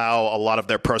allow a lot of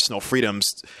their personal freedoms,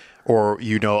 or,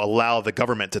 allow the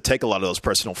government to take a lot of those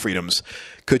personal freedoms.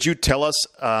 Could you tell us,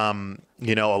 a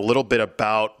little bit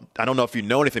about, I don't know if you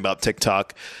know anything about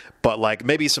TikTok, but like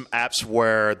maybe some apps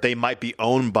where they might be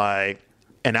owned by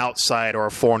an outside or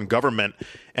a foreign government,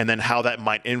 and then how that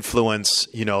might influence,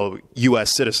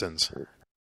 U.S. citizens?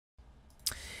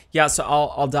 Yeah, so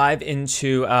I'll dive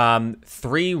into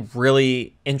 3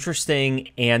 really interesting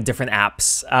and different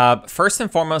apps. First and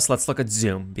foremost, let's look at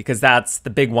Zoom, because that's the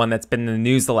big one that's been in the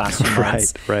news the last few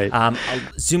months. Right.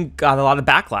 Zoom got a lot of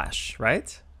backlash,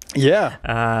 right?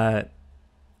 Yeah.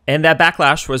 And that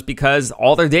backlash was because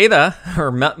all their data, or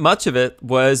much of it,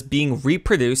 was being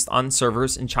reproduced on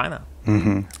servers in China.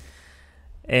 Mm-hmm.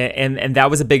 And that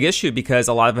was a big issue because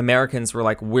a lot of Americans were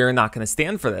like, we're not going to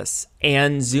stand for this.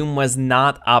 And Zoom was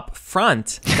not up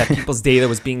front that people's data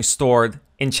was being stored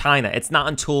in China. It's not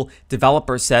until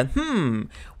developers said,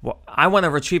 well, I want to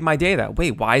retrieve my data.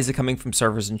 Wait, why is it coming from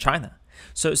servers in China?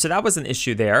 So that was an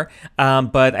issue there.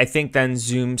 But I think then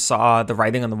Zoom saw the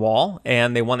writing on the wall,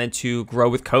 and they wanted to grow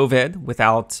with COVID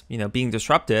without, being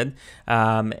disrupted.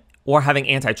 Or having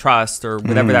antitrust or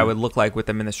whatever that would look like with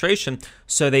administration.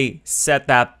 So they set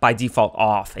that by default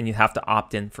off, and you have to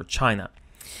opt in for China.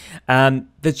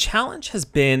 The challenge has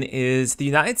been is the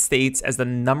United States, as the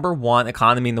number 1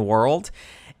 economy in the world,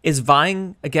 is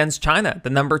vying against China,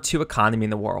 the number 2 economy in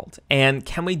the world. And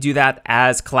can we do that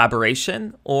as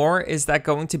collaboration, or is that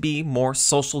going to be more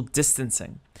social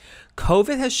distancing?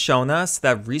 COVID has shown us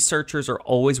that researchers are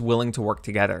always willing to work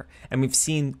together. And we've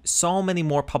seen so many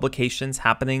more publications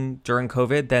happening during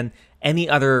COVID than any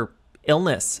other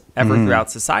illness ever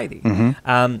throughout society,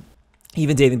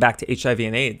 even dating back to HIV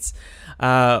and AIDS.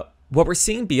 What we're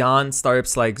seeing beyond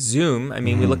startups like Zoom, I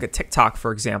mean, we look at TikTok,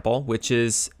 for example, which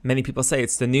is, many people say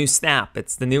it's the new Snap,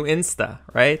 it's the new Insta,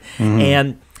 right?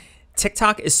 And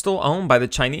TikTok is still owned by the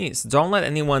Chinese. Don't let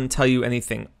anyone tell you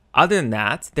anything other than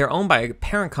that. They're owned by a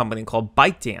parent company called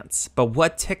ByteDance. But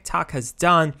what TikTok has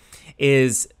done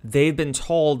is they've been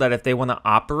told that if they want to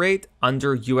operate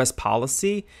under U.S.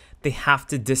 policy, they have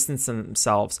to distance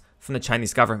themselves from the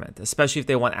Chinese government, especially if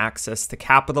they want access to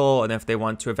capital and if they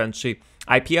want to eventually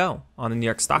IPO on the New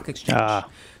York Stock Exchange.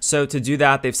 So to do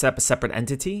that, they've set up a separate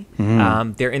entity.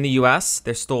 They're in the U.S.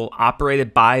 They're still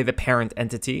operated by the parent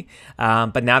entity,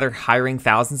 but now they're hiring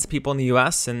thousands of people in the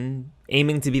U.S. and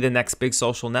aiming to be the next big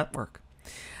social network.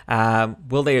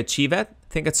 Will they achieve it?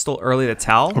 I think it's still early to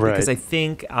tell, because I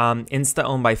think Insta,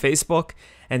 owned by Facebook,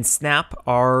 and Snap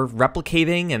are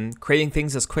replicating and creating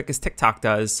things as quick as TikTok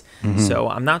does. So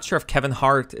I'm not sure if Kevin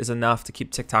Hart is enough to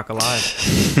keep TikTok alive.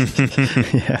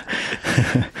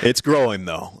 It's growing,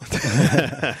 though.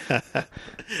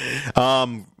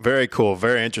 Very cool.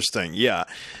 Very interesting. Yeah.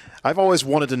 I've always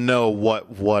wanted to know what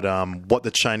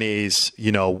the Chinese,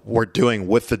 were doing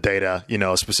with the data,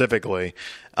 specifically.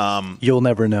 You'll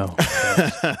never know.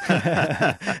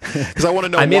 Because I want to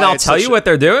know. I mean, I'll tell you what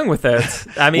they're doing with it.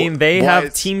 I mean, they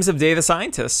have teams of data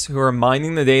scientists who are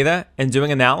mining the data and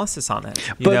doing analysis on it.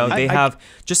 They have,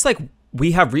 just like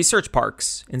we have research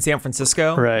parks in San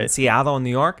Francisco, in Seattle, and New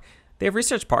York. They have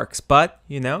research parks, but,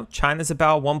 China's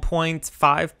about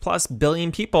 1.5 plus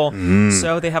billion people.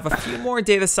 So they have a few more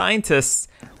data scientists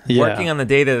working on the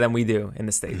data than we do in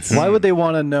the States. Why would they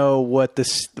want to know what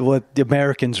the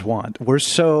Americans want? We're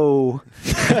so,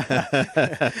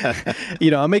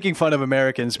 I'm making fun of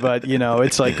Americans, but,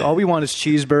 it's like all we want is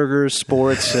cheeseburgers,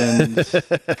 sports, and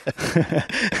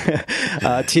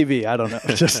TV. I don't know.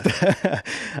 Just I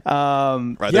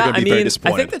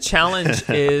think the challenge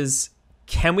is,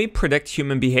 can we predict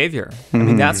human behavior? I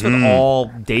mean, that's what all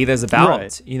data is about.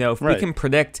 Right. If we can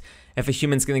predict if a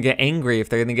human's going to get angry, if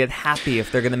they're going to get happy,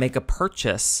 if they're going to make a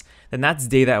purchase, then that's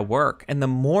data at work. And the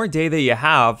more data you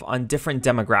have on different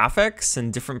demographics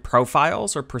and different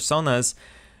profiles or personas,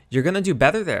 you're going to do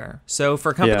better there. So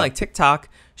for a company like TikTok,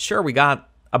 sure, we got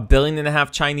 1.5 billion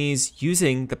Chinese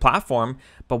using the platform,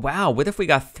 but wow, what if we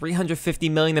got 350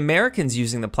 million Americans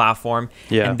using the platform,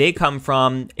 and they come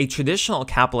from a traditional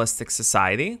capitalistic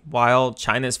society, while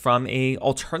China's from a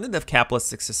alternative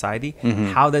capitalistic society?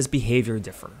 How does behavior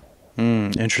differ?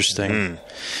 Interesting.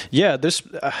 Yeah, this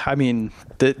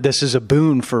is a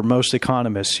boon for most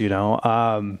economists,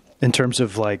 in terms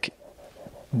of like,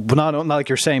 not like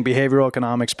you're saying behavioral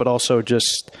economics, but also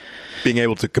just being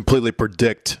able to completely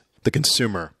predict the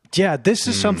consumer. Yeah, this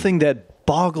is something that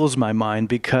boggles my mind,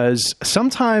 because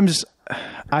sometimes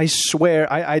I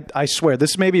swear, I swear,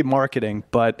 this may be marketing,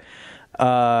 but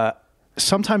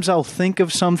sometimes I'll think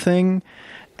of something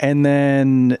and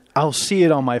then I'll see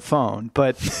it on my phone,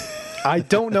 but I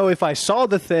don't know if I saw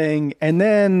the thing, and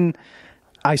then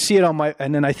I see it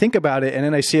and then I think about it, and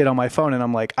then I see it on my phone, and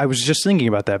I'm like, I was just thinking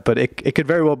about that, but it could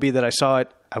very well be that I saw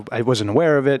it, I wasn't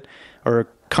aware of it or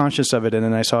conscious of it, and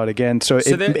then I saw it again. So it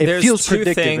feels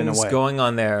predictive in a way. There's two things going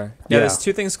on there. There's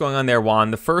two things going on there,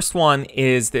 Juan. The first one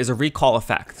is there's a recall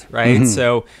effect, right?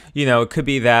 So, it could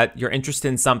be that you're interested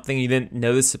in something, you didn't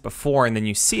notice it before, and then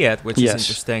you see it, which is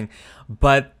interesting.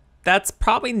 But that's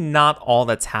probably not all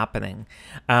that's happening.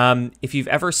 If you've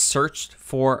ever searched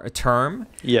for a term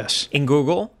in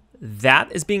Google,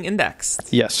 that is being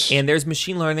indexed. And there's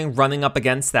machine learning running up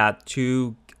against that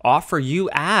to offer you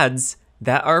ads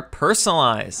that are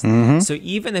personalized. So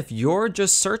even if you're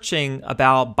just searching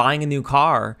about buying a new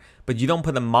car, but you don't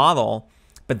put a model,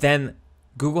 but then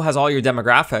Google has all your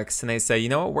demographics, and they say, you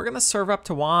know what, we're going to serve up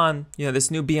to Juan, this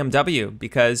new BMW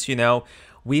because,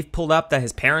 we've pulled up that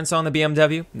his parents own the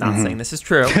BMW. Not saying this is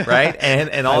true, right?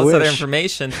 And all this other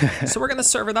information. So we're going to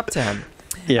serve it up to him.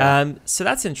 So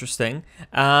that's interesting.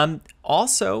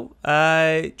 Also,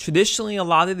 traditionally, a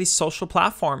lot of these social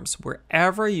platforms,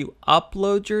 wherever you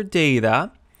upload your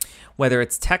data, whether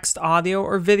it's text, audio,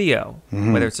 or video,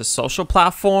 whether it's a social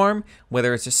platform,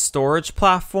 whether it's a storage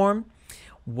platform,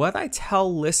 what I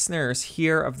tell listeners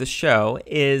here of the show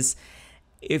is,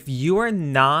 if you are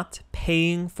not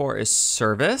paying for a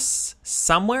service,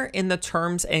 somewhere in the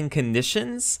terms and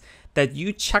conditions that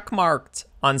you checkmarked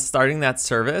on starting that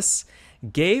service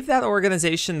gave that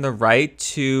organization the right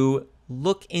to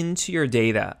look into your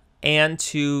data and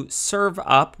to serve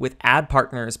up with ad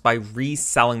partners by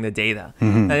reselling the data.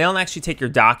 Now, they don't actually take your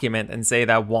document and say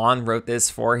that Juan wrote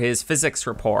this for his physics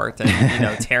report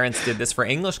and Terence did this for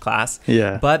English class.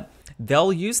 But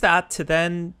they'll use that to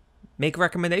then make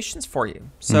recommendations for you.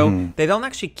 So they don't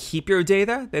actually keep your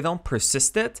data, they don't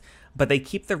persist it, but they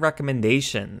keep the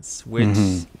recommendations,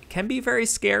 which can be very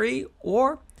scary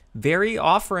or very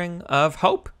offering of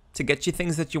hope to get you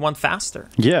things that you want faster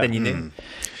than you knew.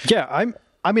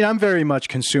 I'm very much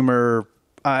consumer.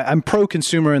 I'm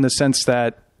pro-consumer in the sense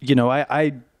that,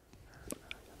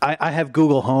 I have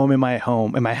Google Home in my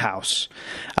house.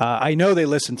 I know they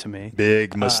listen to me.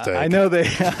 Big mistake. I know they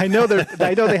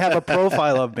have a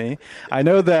profile of me. I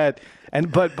know that,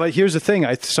 but here's the thing.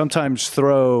 I sometimes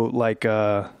throw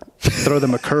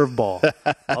them a curveball.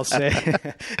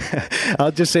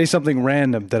 I'll just say something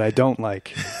random that I don't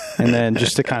like, and then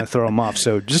just to kind of throw them off.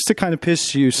 So just to kind of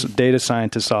piss you data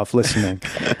scientists off listening.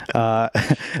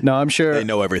 No, I'm sure they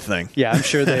know everything. Yeah, I'm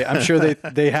sure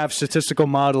they have statistical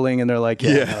modeling, and they're like,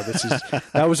 no,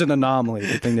 that was an anomaly.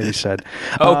 The thing that he said.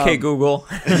 Okay, Google.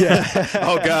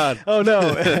 Oh God. Oh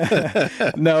no.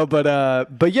 No,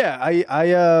 but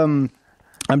yeah,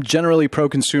 I'm generally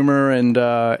pro-consumer, and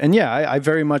I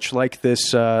very much like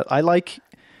this. I like,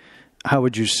 how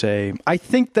would you say? I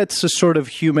think that's a sort of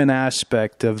human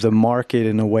aspect of the market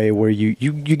in a way where you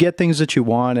get things that you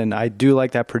want, and I do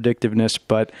like that predictiveness,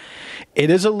 but it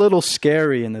is a little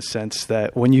scary in the sense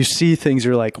that when you see things,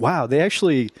 you're like, wow, they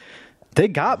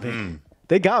got me.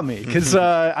 They got me. Because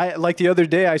like the other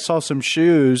day, I saw some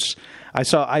shoes.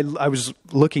 I was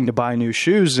looking to buy new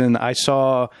shoes, and I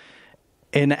saw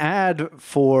an ad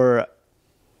for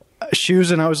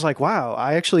shoes, and I was like, wow,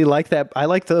 I actually like that. I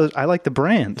like the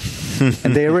brand.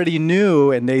 And they already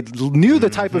knew, and they knew the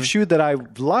type of shoe that I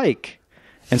like.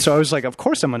 And so I was like, of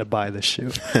course I'm going to buy this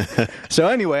shoe. So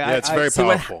anyway, it's very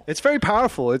powerful. It's very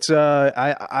powerful. It's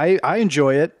I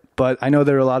enjoy it, but I know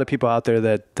there are a lot of people out there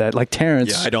that like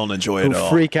Terence. Yeah, I don't enjoy it at all.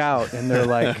 Freak out, and they're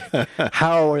like,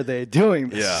 how are they doing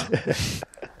this?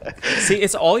 Yeah. See,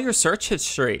 it's all your search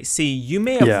history. See, you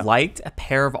may have liked a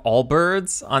pair of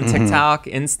Allbirds on TikTok,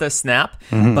 Insta, Snap,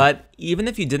 but even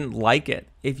if you didn't like it,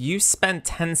 if you spent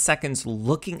 10 seconds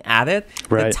looking at it,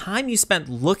 the time you spent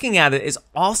looking at it is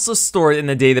also stored in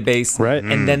the database,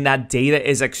 and then that data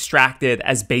is extracted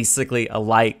as basically a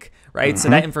like, right? So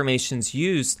that information's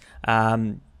used,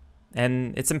 and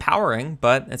it's empowering,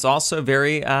 but it's also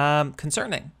very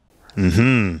concerning.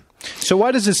 So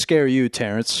why does it scare you,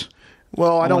 Terence?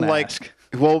 Well, I don't like.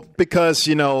 Well, because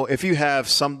if you have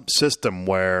some system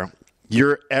where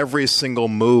your every single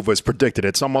move was predicted,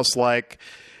 it's almost like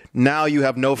now you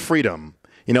have no freedom.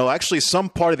 Actually, some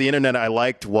part of the internet I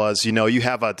liked was you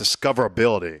have a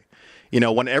discoverability.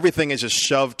 When everything is just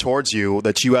shoved towards you,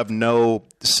 that you have no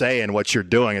say in what you're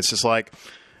doing. It's just like,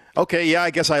 okay, yeah,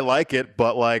 I guess I like it,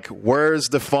 but like, where's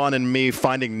the fun in me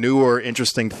finding newer,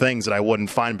 interesting things that I wouldn't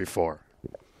find before?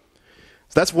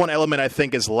 So that's one element I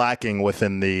think is lacking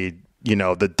within the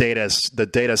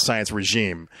data science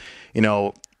regime.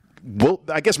 Well,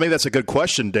 I guess maybe that's a good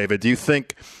question, David. Do you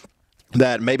think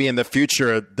that maybe in the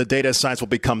future the data science will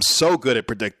become so good at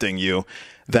predicting you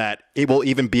that it will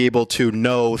even be able to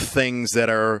know things that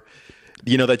are,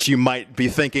 that you might be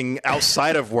thinking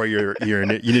outside of where you're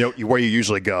where you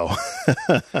usually go?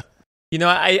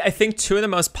 I think two of the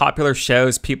most popular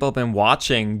shows people have been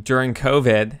watching during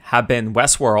COVID have been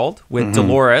Westworld with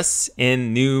Dolores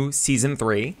in new season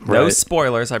 3. No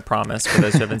spoilers, I promise, for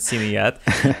those who haven't seen it yet.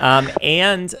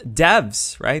 And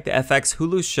Devs, right? The FX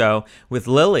Hulu show with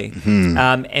Lily.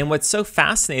 And what's so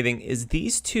fascinating is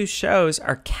these two shows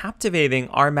are captivating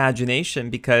our imagination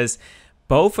because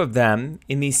both of them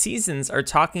in these seasons are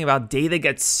talking about data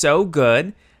gets so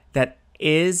good that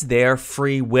is there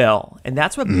free will? And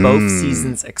that's what both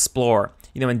seasons explore.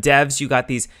 In Devs, you got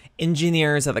these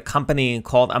engineers at a company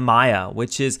called HumAIn,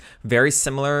 which is very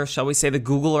similar, shall we say, to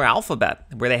Google or Alphabet,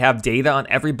 where they have data on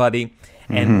everybody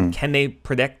and can they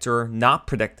predict or not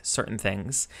predict certain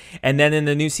things. And then in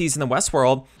the new season of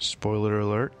Westworld... Spoiler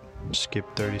alert, skip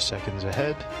 30 seconds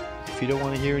ahead if you don't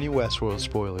want to hear any Westworld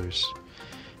spoilers.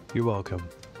 You're welcome.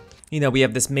 We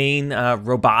have this main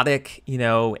robotic,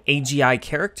 AGI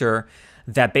character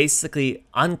that basically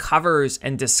uncovers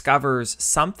and discovers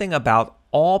something about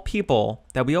all people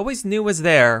that we always knew was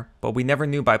there, but we never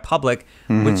knew by public,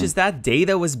 which is that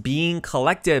data was being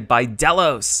collected by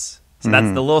Delos. So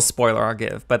that's the little spoiler I'll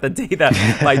give. But the data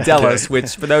by Delos,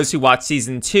 which for those who watched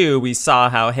season 2, we saw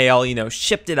how Hale,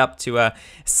 shipped it up to a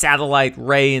satellite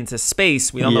ray into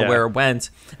space. We don't know where it went,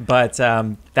 but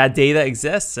that data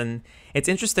exists, and it's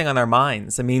interesting on our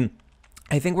minds.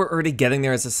 I think we're already getting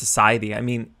there as a society.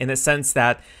 In a sense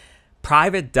that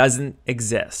private doesn't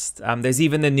exist. There's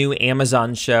even the new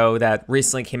Amazon show that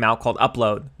recently came out called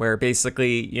Upload, where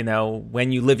basically,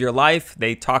 when you live your life,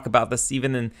 they talk about this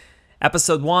even in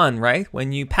episode 1, right?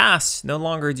 When you pass, no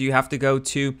longer do you have to go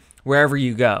to wherever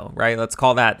you go, right? Let's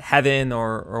call that heaven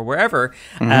or wherever.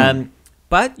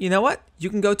 But you know what? You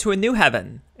can go to a new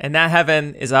heaven, and that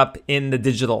heaven is up in the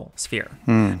digital sphere.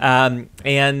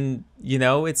 And,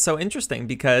 it's so interesting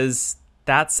because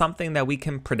that's something that we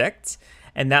can predict,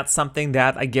 and that's something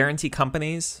that I guarantee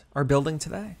companies are building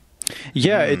today.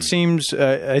 Yeah, it seems,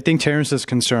 I think Terrence's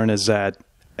concern is that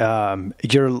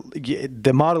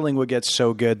the modeling would get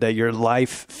so good that your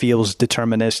life feels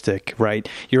deterministic, right?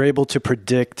 You're able to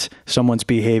predict someone's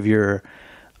behavior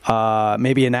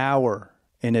maybe an hour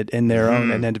in their own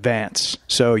in advance.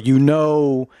 So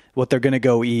what they're going to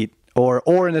go eat.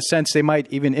 Or in a sense, they might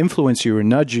even influence you or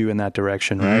nudge you in that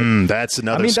direction, right? That's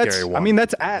another scary one.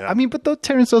 But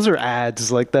Terrence, those are ads.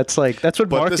 That's what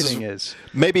marketing is.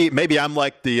 Maybe I'm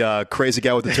like the crazy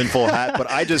guy with the tinfoil hat,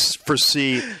 but I just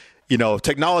foresee,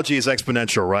 technology is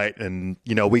exponential, right? And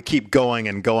we keep going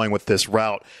and going with this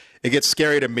route. It gets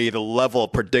scary to me, the level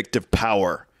of predictive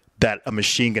power that a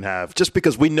machine can have, just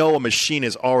because we know a machine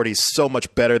is already so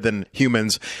much better than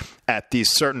humans at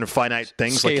these certain finite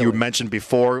things, Scaling. like you mentioned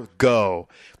before, Go,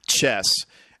 chess,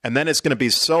 and then it's going to be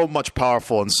so much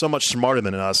powerful and so much smarter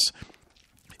than us.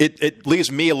 It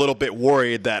leaves me a little bit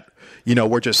worried that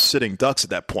we're just sitting ducks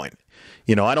at that point.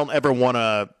 I don't ever want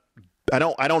to. I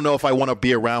don't know if I want to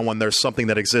be around when there's something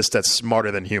that exists that's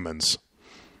smarter than humans.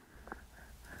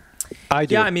 I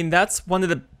do. Yeah, that's one of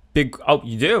the big. Oh,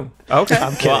 you do? Okay.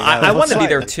 I'm kidding. Well, I want to be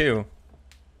there too.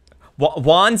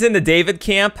 Juan's in the David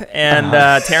camp, and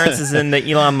Terrence is in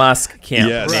the Elon Musk camp.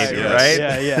 Yes, maybe, yes.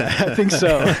 right? Yeah, I think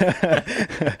so.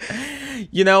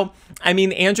 I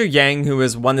mean, Andrew Yang, who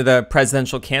was one of the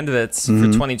presidential candidates for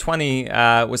 2020,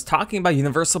 was talking about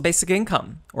universal basic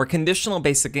income or conditional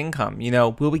basic income.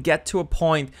 Will we get to a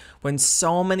point when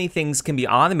so many things can be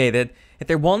automated that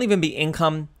there won't even be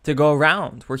income to go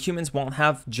around, where humans won't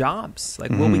have jobs? Like,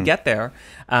 will we get there?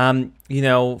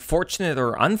 Fortunate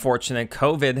or unfortunate,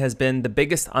 COVID has been the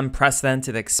biggest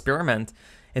unprecedented experiment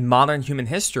in modern human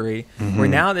history, where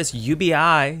now this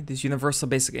UBI, this universal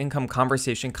basic income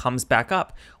conversation comes back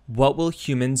up. What will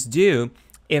humans do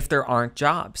if there aren't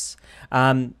jobs?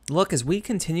 Look, as we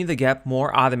continue to get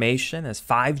more automation, as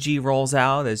 5G rolls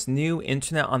out, as new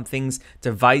Internet on Things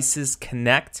devices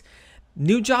connect,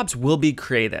 new jobs will be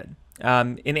created.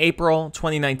 In April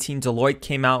 2019, Deloitte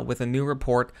came out with a new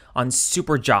report on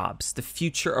super jobs, the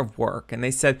future of work. And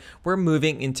they said, we're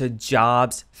moving into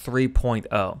jobs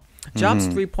 3.0. Jobs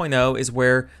 3.0 is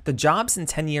where the jobs in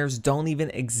 10 years don't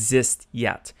even exist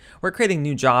yet. We're creating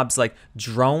new jobs like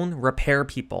drone repair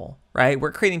people, right?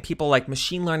 We're creating people like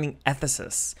machine learning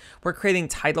ethicists. We're creating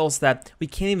titles that we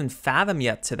can't even fathom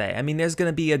yet today. I mean, there's going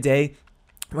to be a day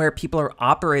where people are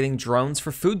operating drones for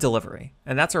food delivery.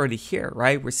 And that's already here,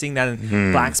 right? We're seeing that in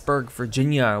Blacksburg,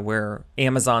 Virginia, where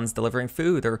Amazon's delivering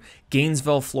food, or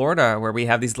Gainesville, Florida, where we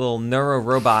have these little neuro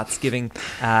robots giving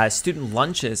student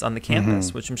lunches on the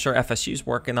campus, which I'm sure FSU's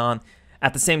working on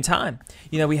at the same time.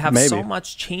 We have so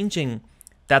much changing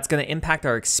that's going to impact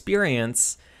our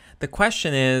experience. The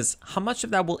question is, how much of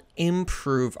that will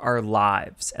improve our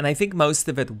lives? And I think most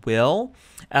of it will.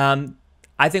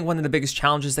 I think one of the biggest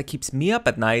challenges that keeps me up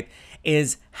at night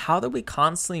is, how do we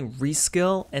constantly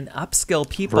reskill and upskill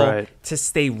people to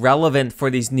stay relevant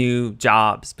for these new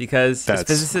jobs? Because as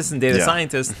physicists and data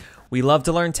scientists, we love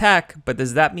to learn tech, but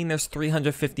does that mean there's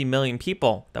 350 million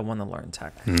people that want to learn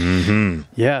tech?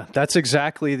 Yeah, that's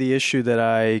exactly the issue that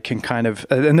I can kind of,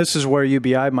 and this is where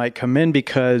UBI might come in,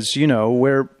 because,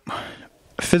 we're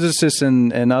physicists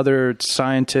and other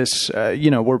scientists,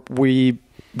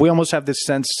 we almost have this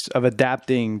sense of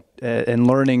adapting and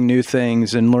learning new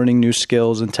things and learning new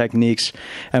skills and techniques.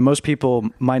 And most people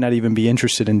might not even be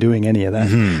interested in doing any of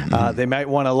that. They might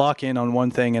want to lock in on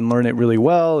one thing and learn it really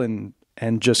well and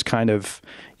just kind of,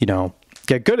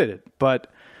 get good at it. But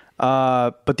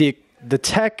the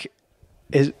tech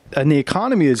is, and the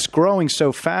economy is growing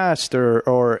so fast,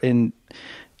 or in,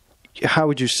 how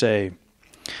would you say?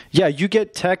 Yeah, you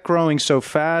get tech growing so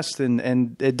fast,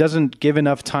 and it doesn't give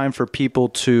enough time for people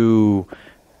to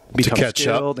become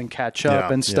skilled and catch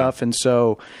up and stuff. And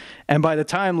so, and by the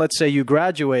time, let's say, you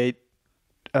graduate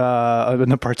in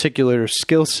a particular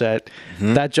skill set,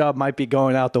 that job might be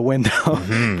going out the window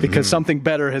because something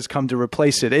better has come to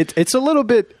replace it. It's a little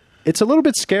bit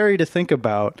scary to think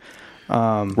about.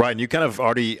 Right, and you kind of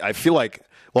already, I feel like,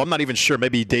 well, I'm not even sure.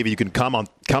 Maybe, David, you can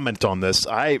comment on this.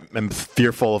 I am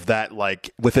fearful of that,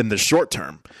 like, within the short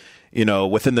term,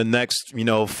 within the next,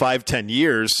 5-10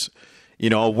 years,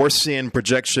 we're seeing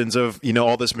projections of,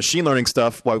 all this machine learning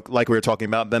stuff, like we were talking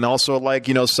about, then also like,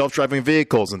 self-driving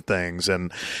vehicles and things.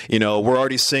 And, we're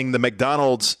already seeing the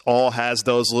McDonald's all has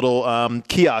those little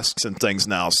kiosks and things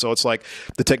now. So it's like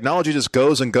the technology just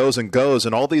goes and goes and goes,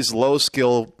 and all these low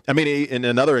skill, in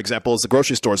another example is the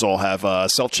grocery stores all have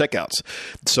self-checkouts.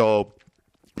 So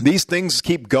these things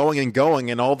keep going and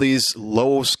going, and all these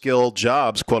low skill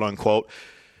jobs, quote unquote,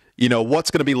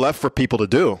 what's going to be left for people to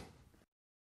do?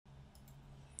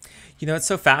 It's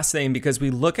so fascinating because we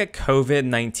look at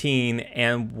COVID-19,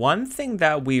 and one thing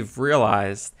that we've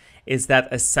realized is that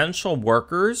essential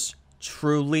workers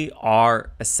truly are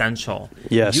essential.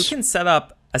 Yes. You can set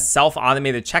up a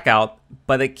self-automated checkout,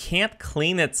 but it can't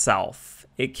clean itself.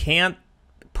 It can't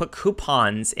put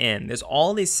coupons in. There's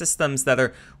all these systems that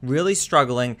are really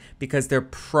struggling because they're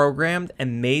programmed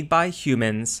and made by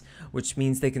humans, which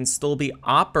means they can still be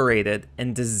operated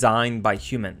and designed by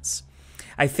humans.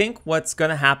 I think what's going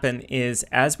to happen is,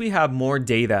 as we have more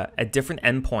data at different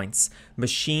endpoints,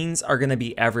 machines are going to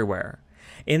be everywhere.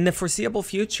 In the foreseeable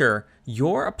future,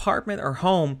 your apartment or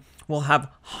home will have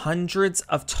hundreds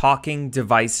of talking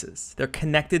devices. They're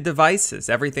connected devices,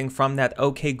 everything from that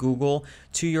OK Google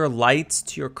to your lights,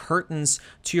 to your curtains,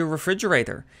 to your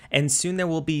refrigerator. And soon there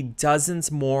will be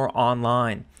dozens more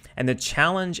online. And the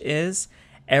challenge is,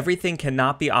 everything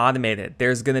cannot be automated.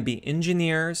 There's going to be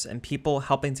engineers and people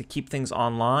helping to keep things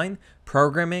online,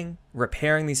 programming,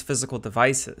 repairing these physical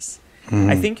devices.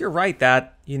 I think you're right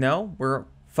that, we're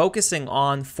focusing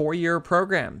on 4-year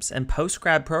programs and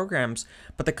post-grad programs,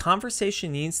 but the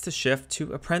conversation needs to shift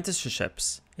to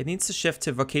apprenticeships. It needs to shift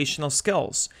to vocational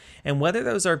skills. And whether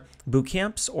those are boot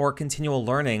camps or continual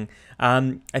learning,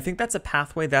 I think that's a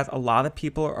pathway that a lot of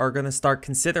people are going to start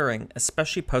considering,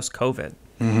 especially post-COVID.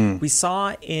 We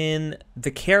saw in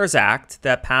the CARES Act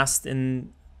that passed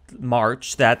in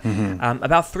March that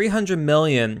about 300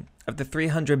 million of the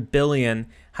 300 billion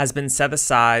has been set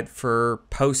aside for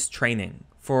post-training,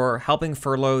 for helping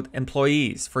furloughed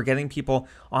employees, for getting people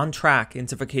on track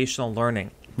into vocational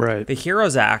learning. Right. The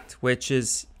HEROES Act, which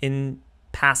is in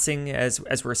passing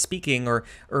as we're speaking, or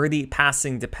already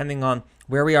passing depending on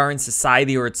where we are in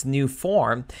society or its new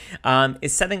form,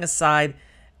 is setting aside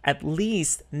at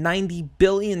least $90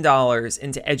 billion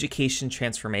into education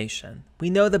transformation.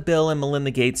 We know the Bill and Melinda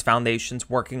Gates Foundation's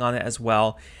working on it as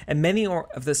well. And many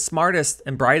of the smartest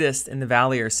and brightest in the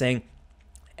Valley are saying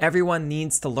everyone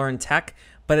needs to learn tech,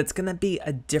 but it's going to be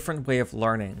a different way of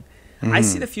learning. I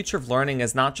see the future of learning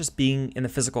as not just being in the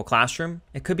physical classroom.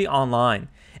 It could be online.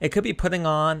 It could be putting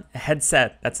on a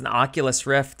headset that's an Oculus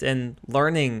Rift and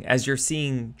learning as you're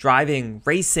seeing driving,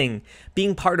 racing,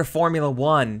 being part of Formula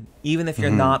One, even if you're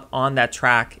not on that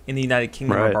track in the United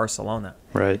Kingdom or Barcelona.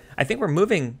 Right. I think we're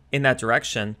moving in that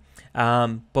direction,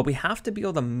 but we have to be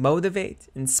able to motivate,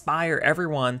 inspire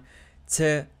everyone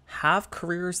to have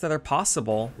careers that are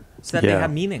possible so that they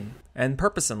have meaning and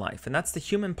purpose in life. And that's the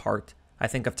human part, I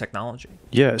think, of technology.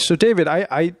 Yeah. So, David,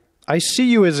 I see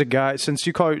you as a guy,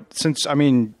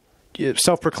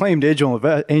 self-proclaimed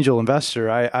angel investor,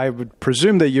 I would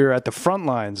presume that you're at the front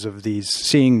lines of these,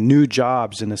 seeing new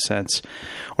jobs in a sense,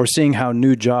 or seeing how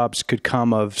new jobs could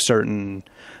come of certain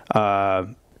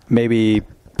maybe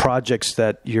projects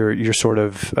that you're sort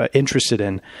of interested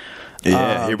in.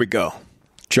 Yeah, here we go.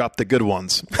 Drop the good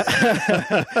ones. No.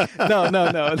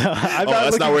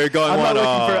 That's not where you're going.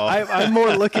 I'm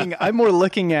more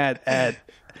looking at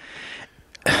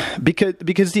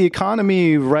because the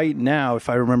economy right now, if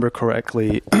I remember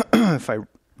correctly, if I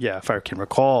can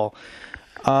recall,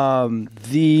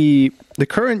 the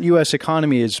current U.S.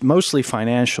 economy is mostly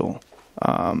financial.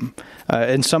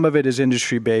 And some of it is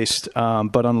industry based,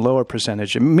 but on lower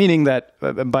percentage, meaning that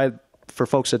for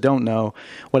folks that don't know,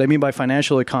 what I mean by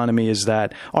financial economy is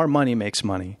that our money makes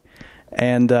money,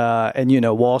 and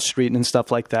Wall Street and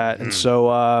stuff like that. And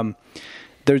so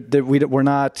we're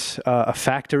not a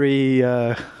factory.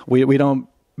 We don't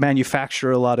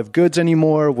manufacture a lot of goods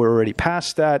anymore. We're already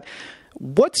past that.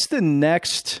 What's the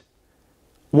next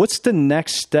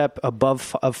step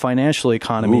above a financial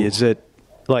economy? Ooh. Is it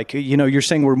like, you're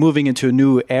saying we're moving into a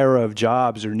new era of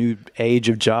jobs or new age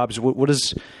of jobs? What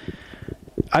is?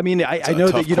 I mean, I know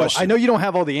that I know you don't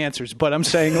have all the answers, but I'm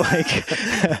saying, like,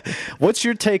 what's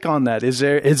your take on that?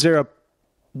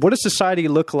 What does society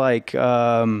look like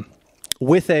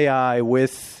with AI?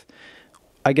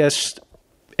 I guess,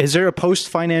 is there a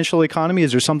post-financial economy?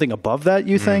 Is there something above that,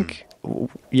 you think?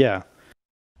 Yeah.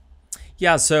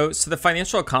 Yeah, so the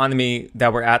financial economy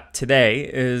that we're at today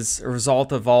is a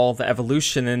result of all the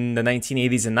evolution in the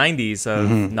 1980s and 90s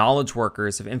of knowledge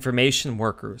workers, of information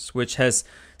workers, which has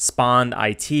spawned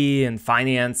IT and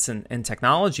finance and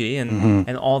technology,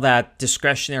 and all that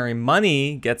discretionary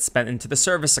money gets spent into the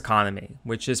service economy,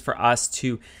 which is for us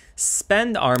to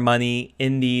spend our money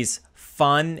in these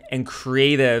fun and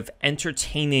creative,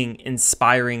 entertaining,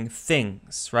 inspiring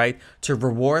things, right? To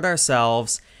reward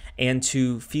ourselves and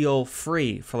to feel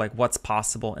free for like what's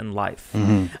possible in life.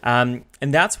 And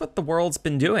that's what the world's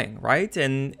been doing, right?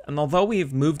 And although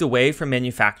we've moved away from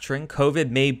manufacturing,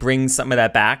 COVID may bring some of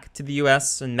that back to the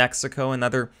US and Mexico and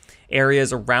other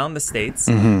areas around the States.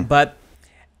 But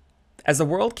as the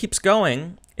world keeps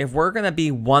going, if we're going to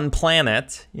be one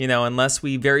planet, unless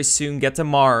we very soon get to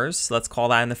Mars, let's call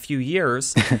that in a few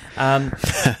years,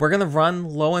 we're going to run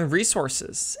low on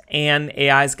resources, and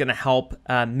AI is going to help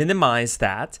minimize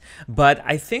that. But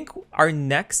I think our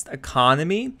next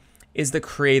economy is the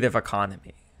creative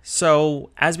economy. So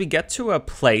as we get to a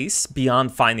place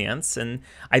beyond finance, and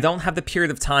I don't have the period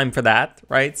of time for that,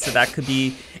 right? So that could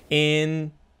be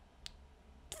in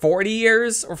 40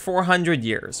 years or 400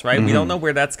 years, right? We don't know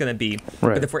where that's going to be.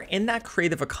 Right. But if we're in that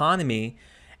creative economy,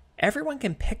 everyone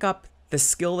can pick up the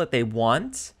skill that they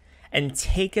want and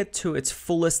take it to its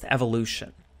fullest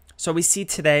evolution. So we see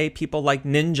today people like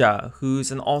Ninja,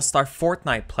 who's an all-star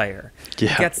Fortnite player, who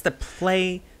gets to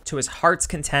play to his heart's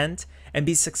content and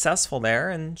be successful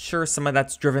there. And sure, some of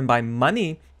that's driven by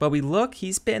money, but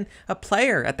he's been a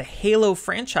player at the Halo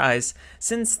franchise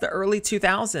since the early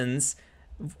 2000s,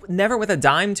 never with a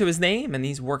dime to his name, and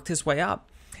he's worked his way up.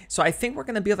 So I think we're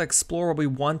going to be able to explore what we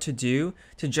want to do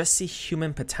to just see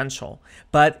human potential.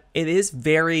 But it is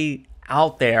very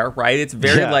out there, right? It's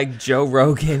very like Joe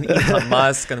Rogan, Elon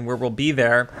Musk, and where we'll be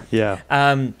there. Yeah.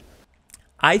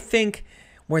 I think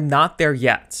we're not there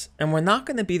yet. And we're not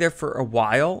going to be there for a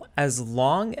while as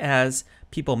long as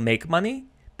people make money,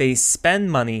 they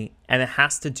spend money, and it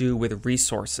has to do with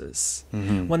resources.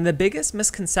 One of the biggest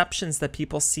misconceptions that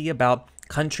people see about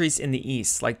countries in the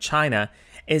East, like China,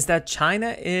 is that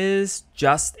China is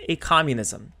just a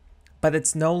communism. But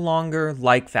it's no longer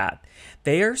like that.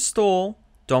 They are still,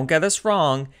 don't get us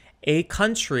wrong, a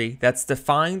country that's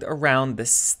defined around the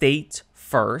state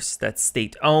first, that's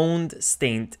state-owned,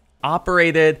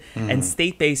 state-operated, and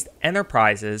state-based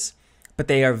enterprises. But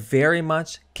they are very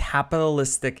much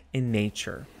capitalistic in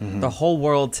nature. The whole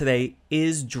world today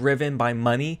is driven by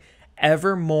money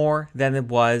ever more than it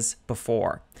was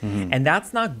before. And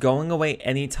that's not going away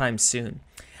anytime soon.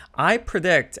 I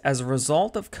predict as a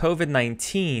result of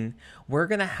COVID-19, we're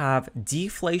going to have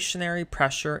deflationary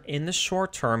pressure in the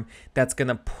short term that's going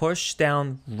to push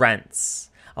down rents.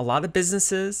 A lot of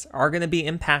businesses are going to be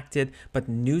impacted, but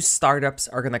new startups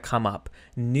are going to come up.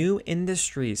 New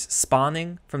industries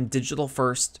spawning from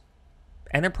digital-first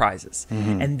enterprises.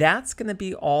 And that's going to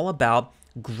be all about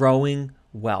growing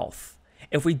wealth.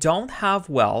 If we don't have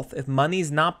wealth, if money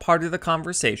is not part of the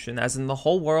conversation, as in the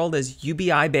whole world is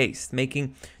UBI-based,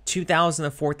 making $2,000 to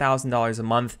 $4,000 a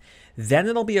month, then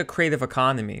it'll be a creative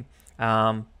economy.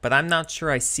 But I'm not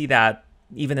sure I see that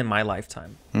even in my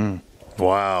lifetime.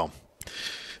 Wow.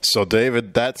 So,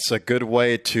 David, that's a good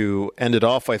way to end it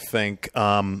off, I think.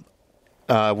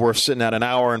 We're sitting at 1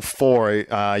 hour and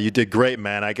 4. You did great,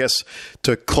 man. I guess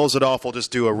to close it off, we'll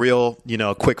just do a real,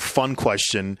 quick fun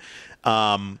question.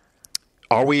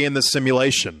 Are we in the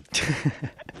simulation?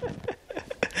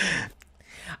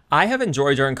 I have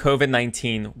enjoyed during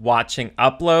COVID-19 watching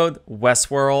Upload,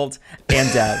 Westworld, and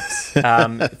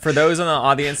Devs. For those in the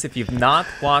audience, if you've not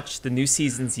watched the new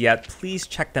seasons yet, please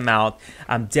check them out.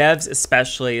 Devs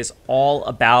especially is all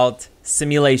about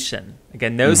simulation.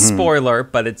 Again, no spoiler,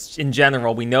 but it's in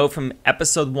general. We know from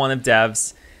episode 1 of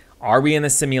Devs, are we in a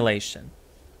simulation?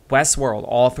 Westworld,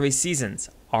 all 3 seasons,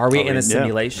 are we in a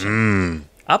simulation?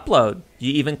 Upload,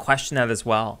 you even question that as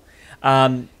well.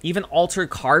 Even Altered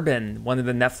Carbon, one of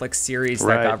the Netflix series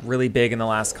that got really big in the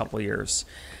last couple of years.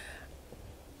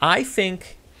 I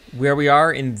think where we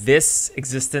are in this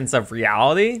existence of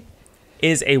reality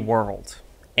is a world.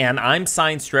 And I'm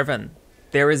science driven.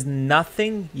 There is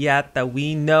nothing yet that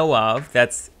we know of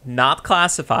that's not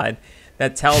classified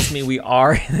that tells me we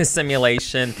are in a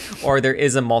simulation or there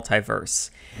is a multiverse.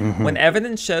 When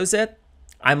evidence shows it,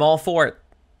 I'm all for it.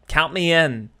 Count me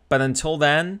in. But until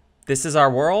then, this is our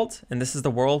world, and this is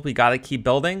the world we got to keep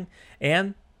building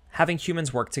and having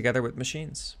humans work together with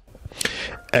machines.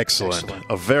 Excellent.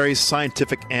 A very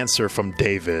scientific answer from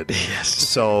David. Yes.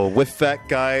 So with that,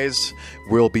 guys,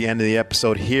 we'll be ending the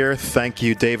episode here. Thank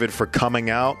you, David, for coming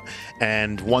out.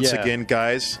 And once again,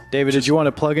 guys. David, did you want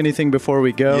to plug anything before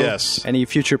we go? Yes. Any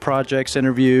future projects,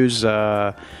 interviews,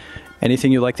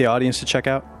 anything you'd like the audience to check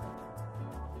out?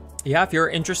 Yeah, if you're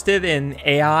interested in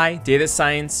AI, data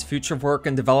science, future work,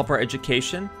 and developer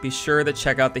education, be sure to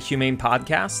check out the HumAIn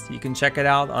podcast. You can check it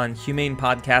out on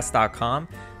humainpodcast.com.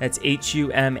 That's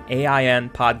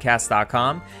HUMAIN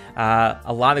podcast.com.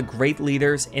 A lot of great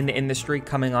leaders in the industry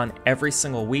coming on every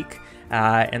single week,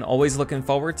 and always looking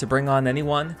forward to bring on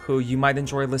anyone who you might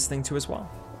enjoy listening to as well.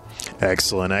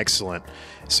 Excellent, excellent.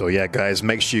 So yeah, guys,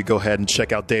 make sure you go ahead and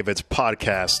check out David's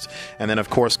podcast. And then, of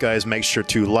course, guys, make sure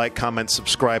to like, comment,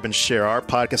 subscribe, and share our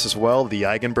podcast as well, the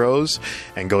Eigenbros.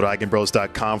 And go to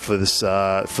eigenbros.com for this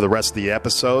for the rest of the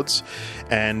episodes.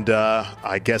 And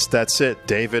I guess that's it.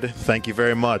 David, thank you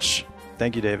very much.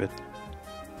 Thank you, David.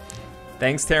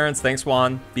 Thanks, Terence. Thanks,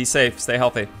 Juan. Be safe. Stay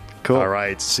healthy. Cool. All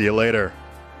right. See you later.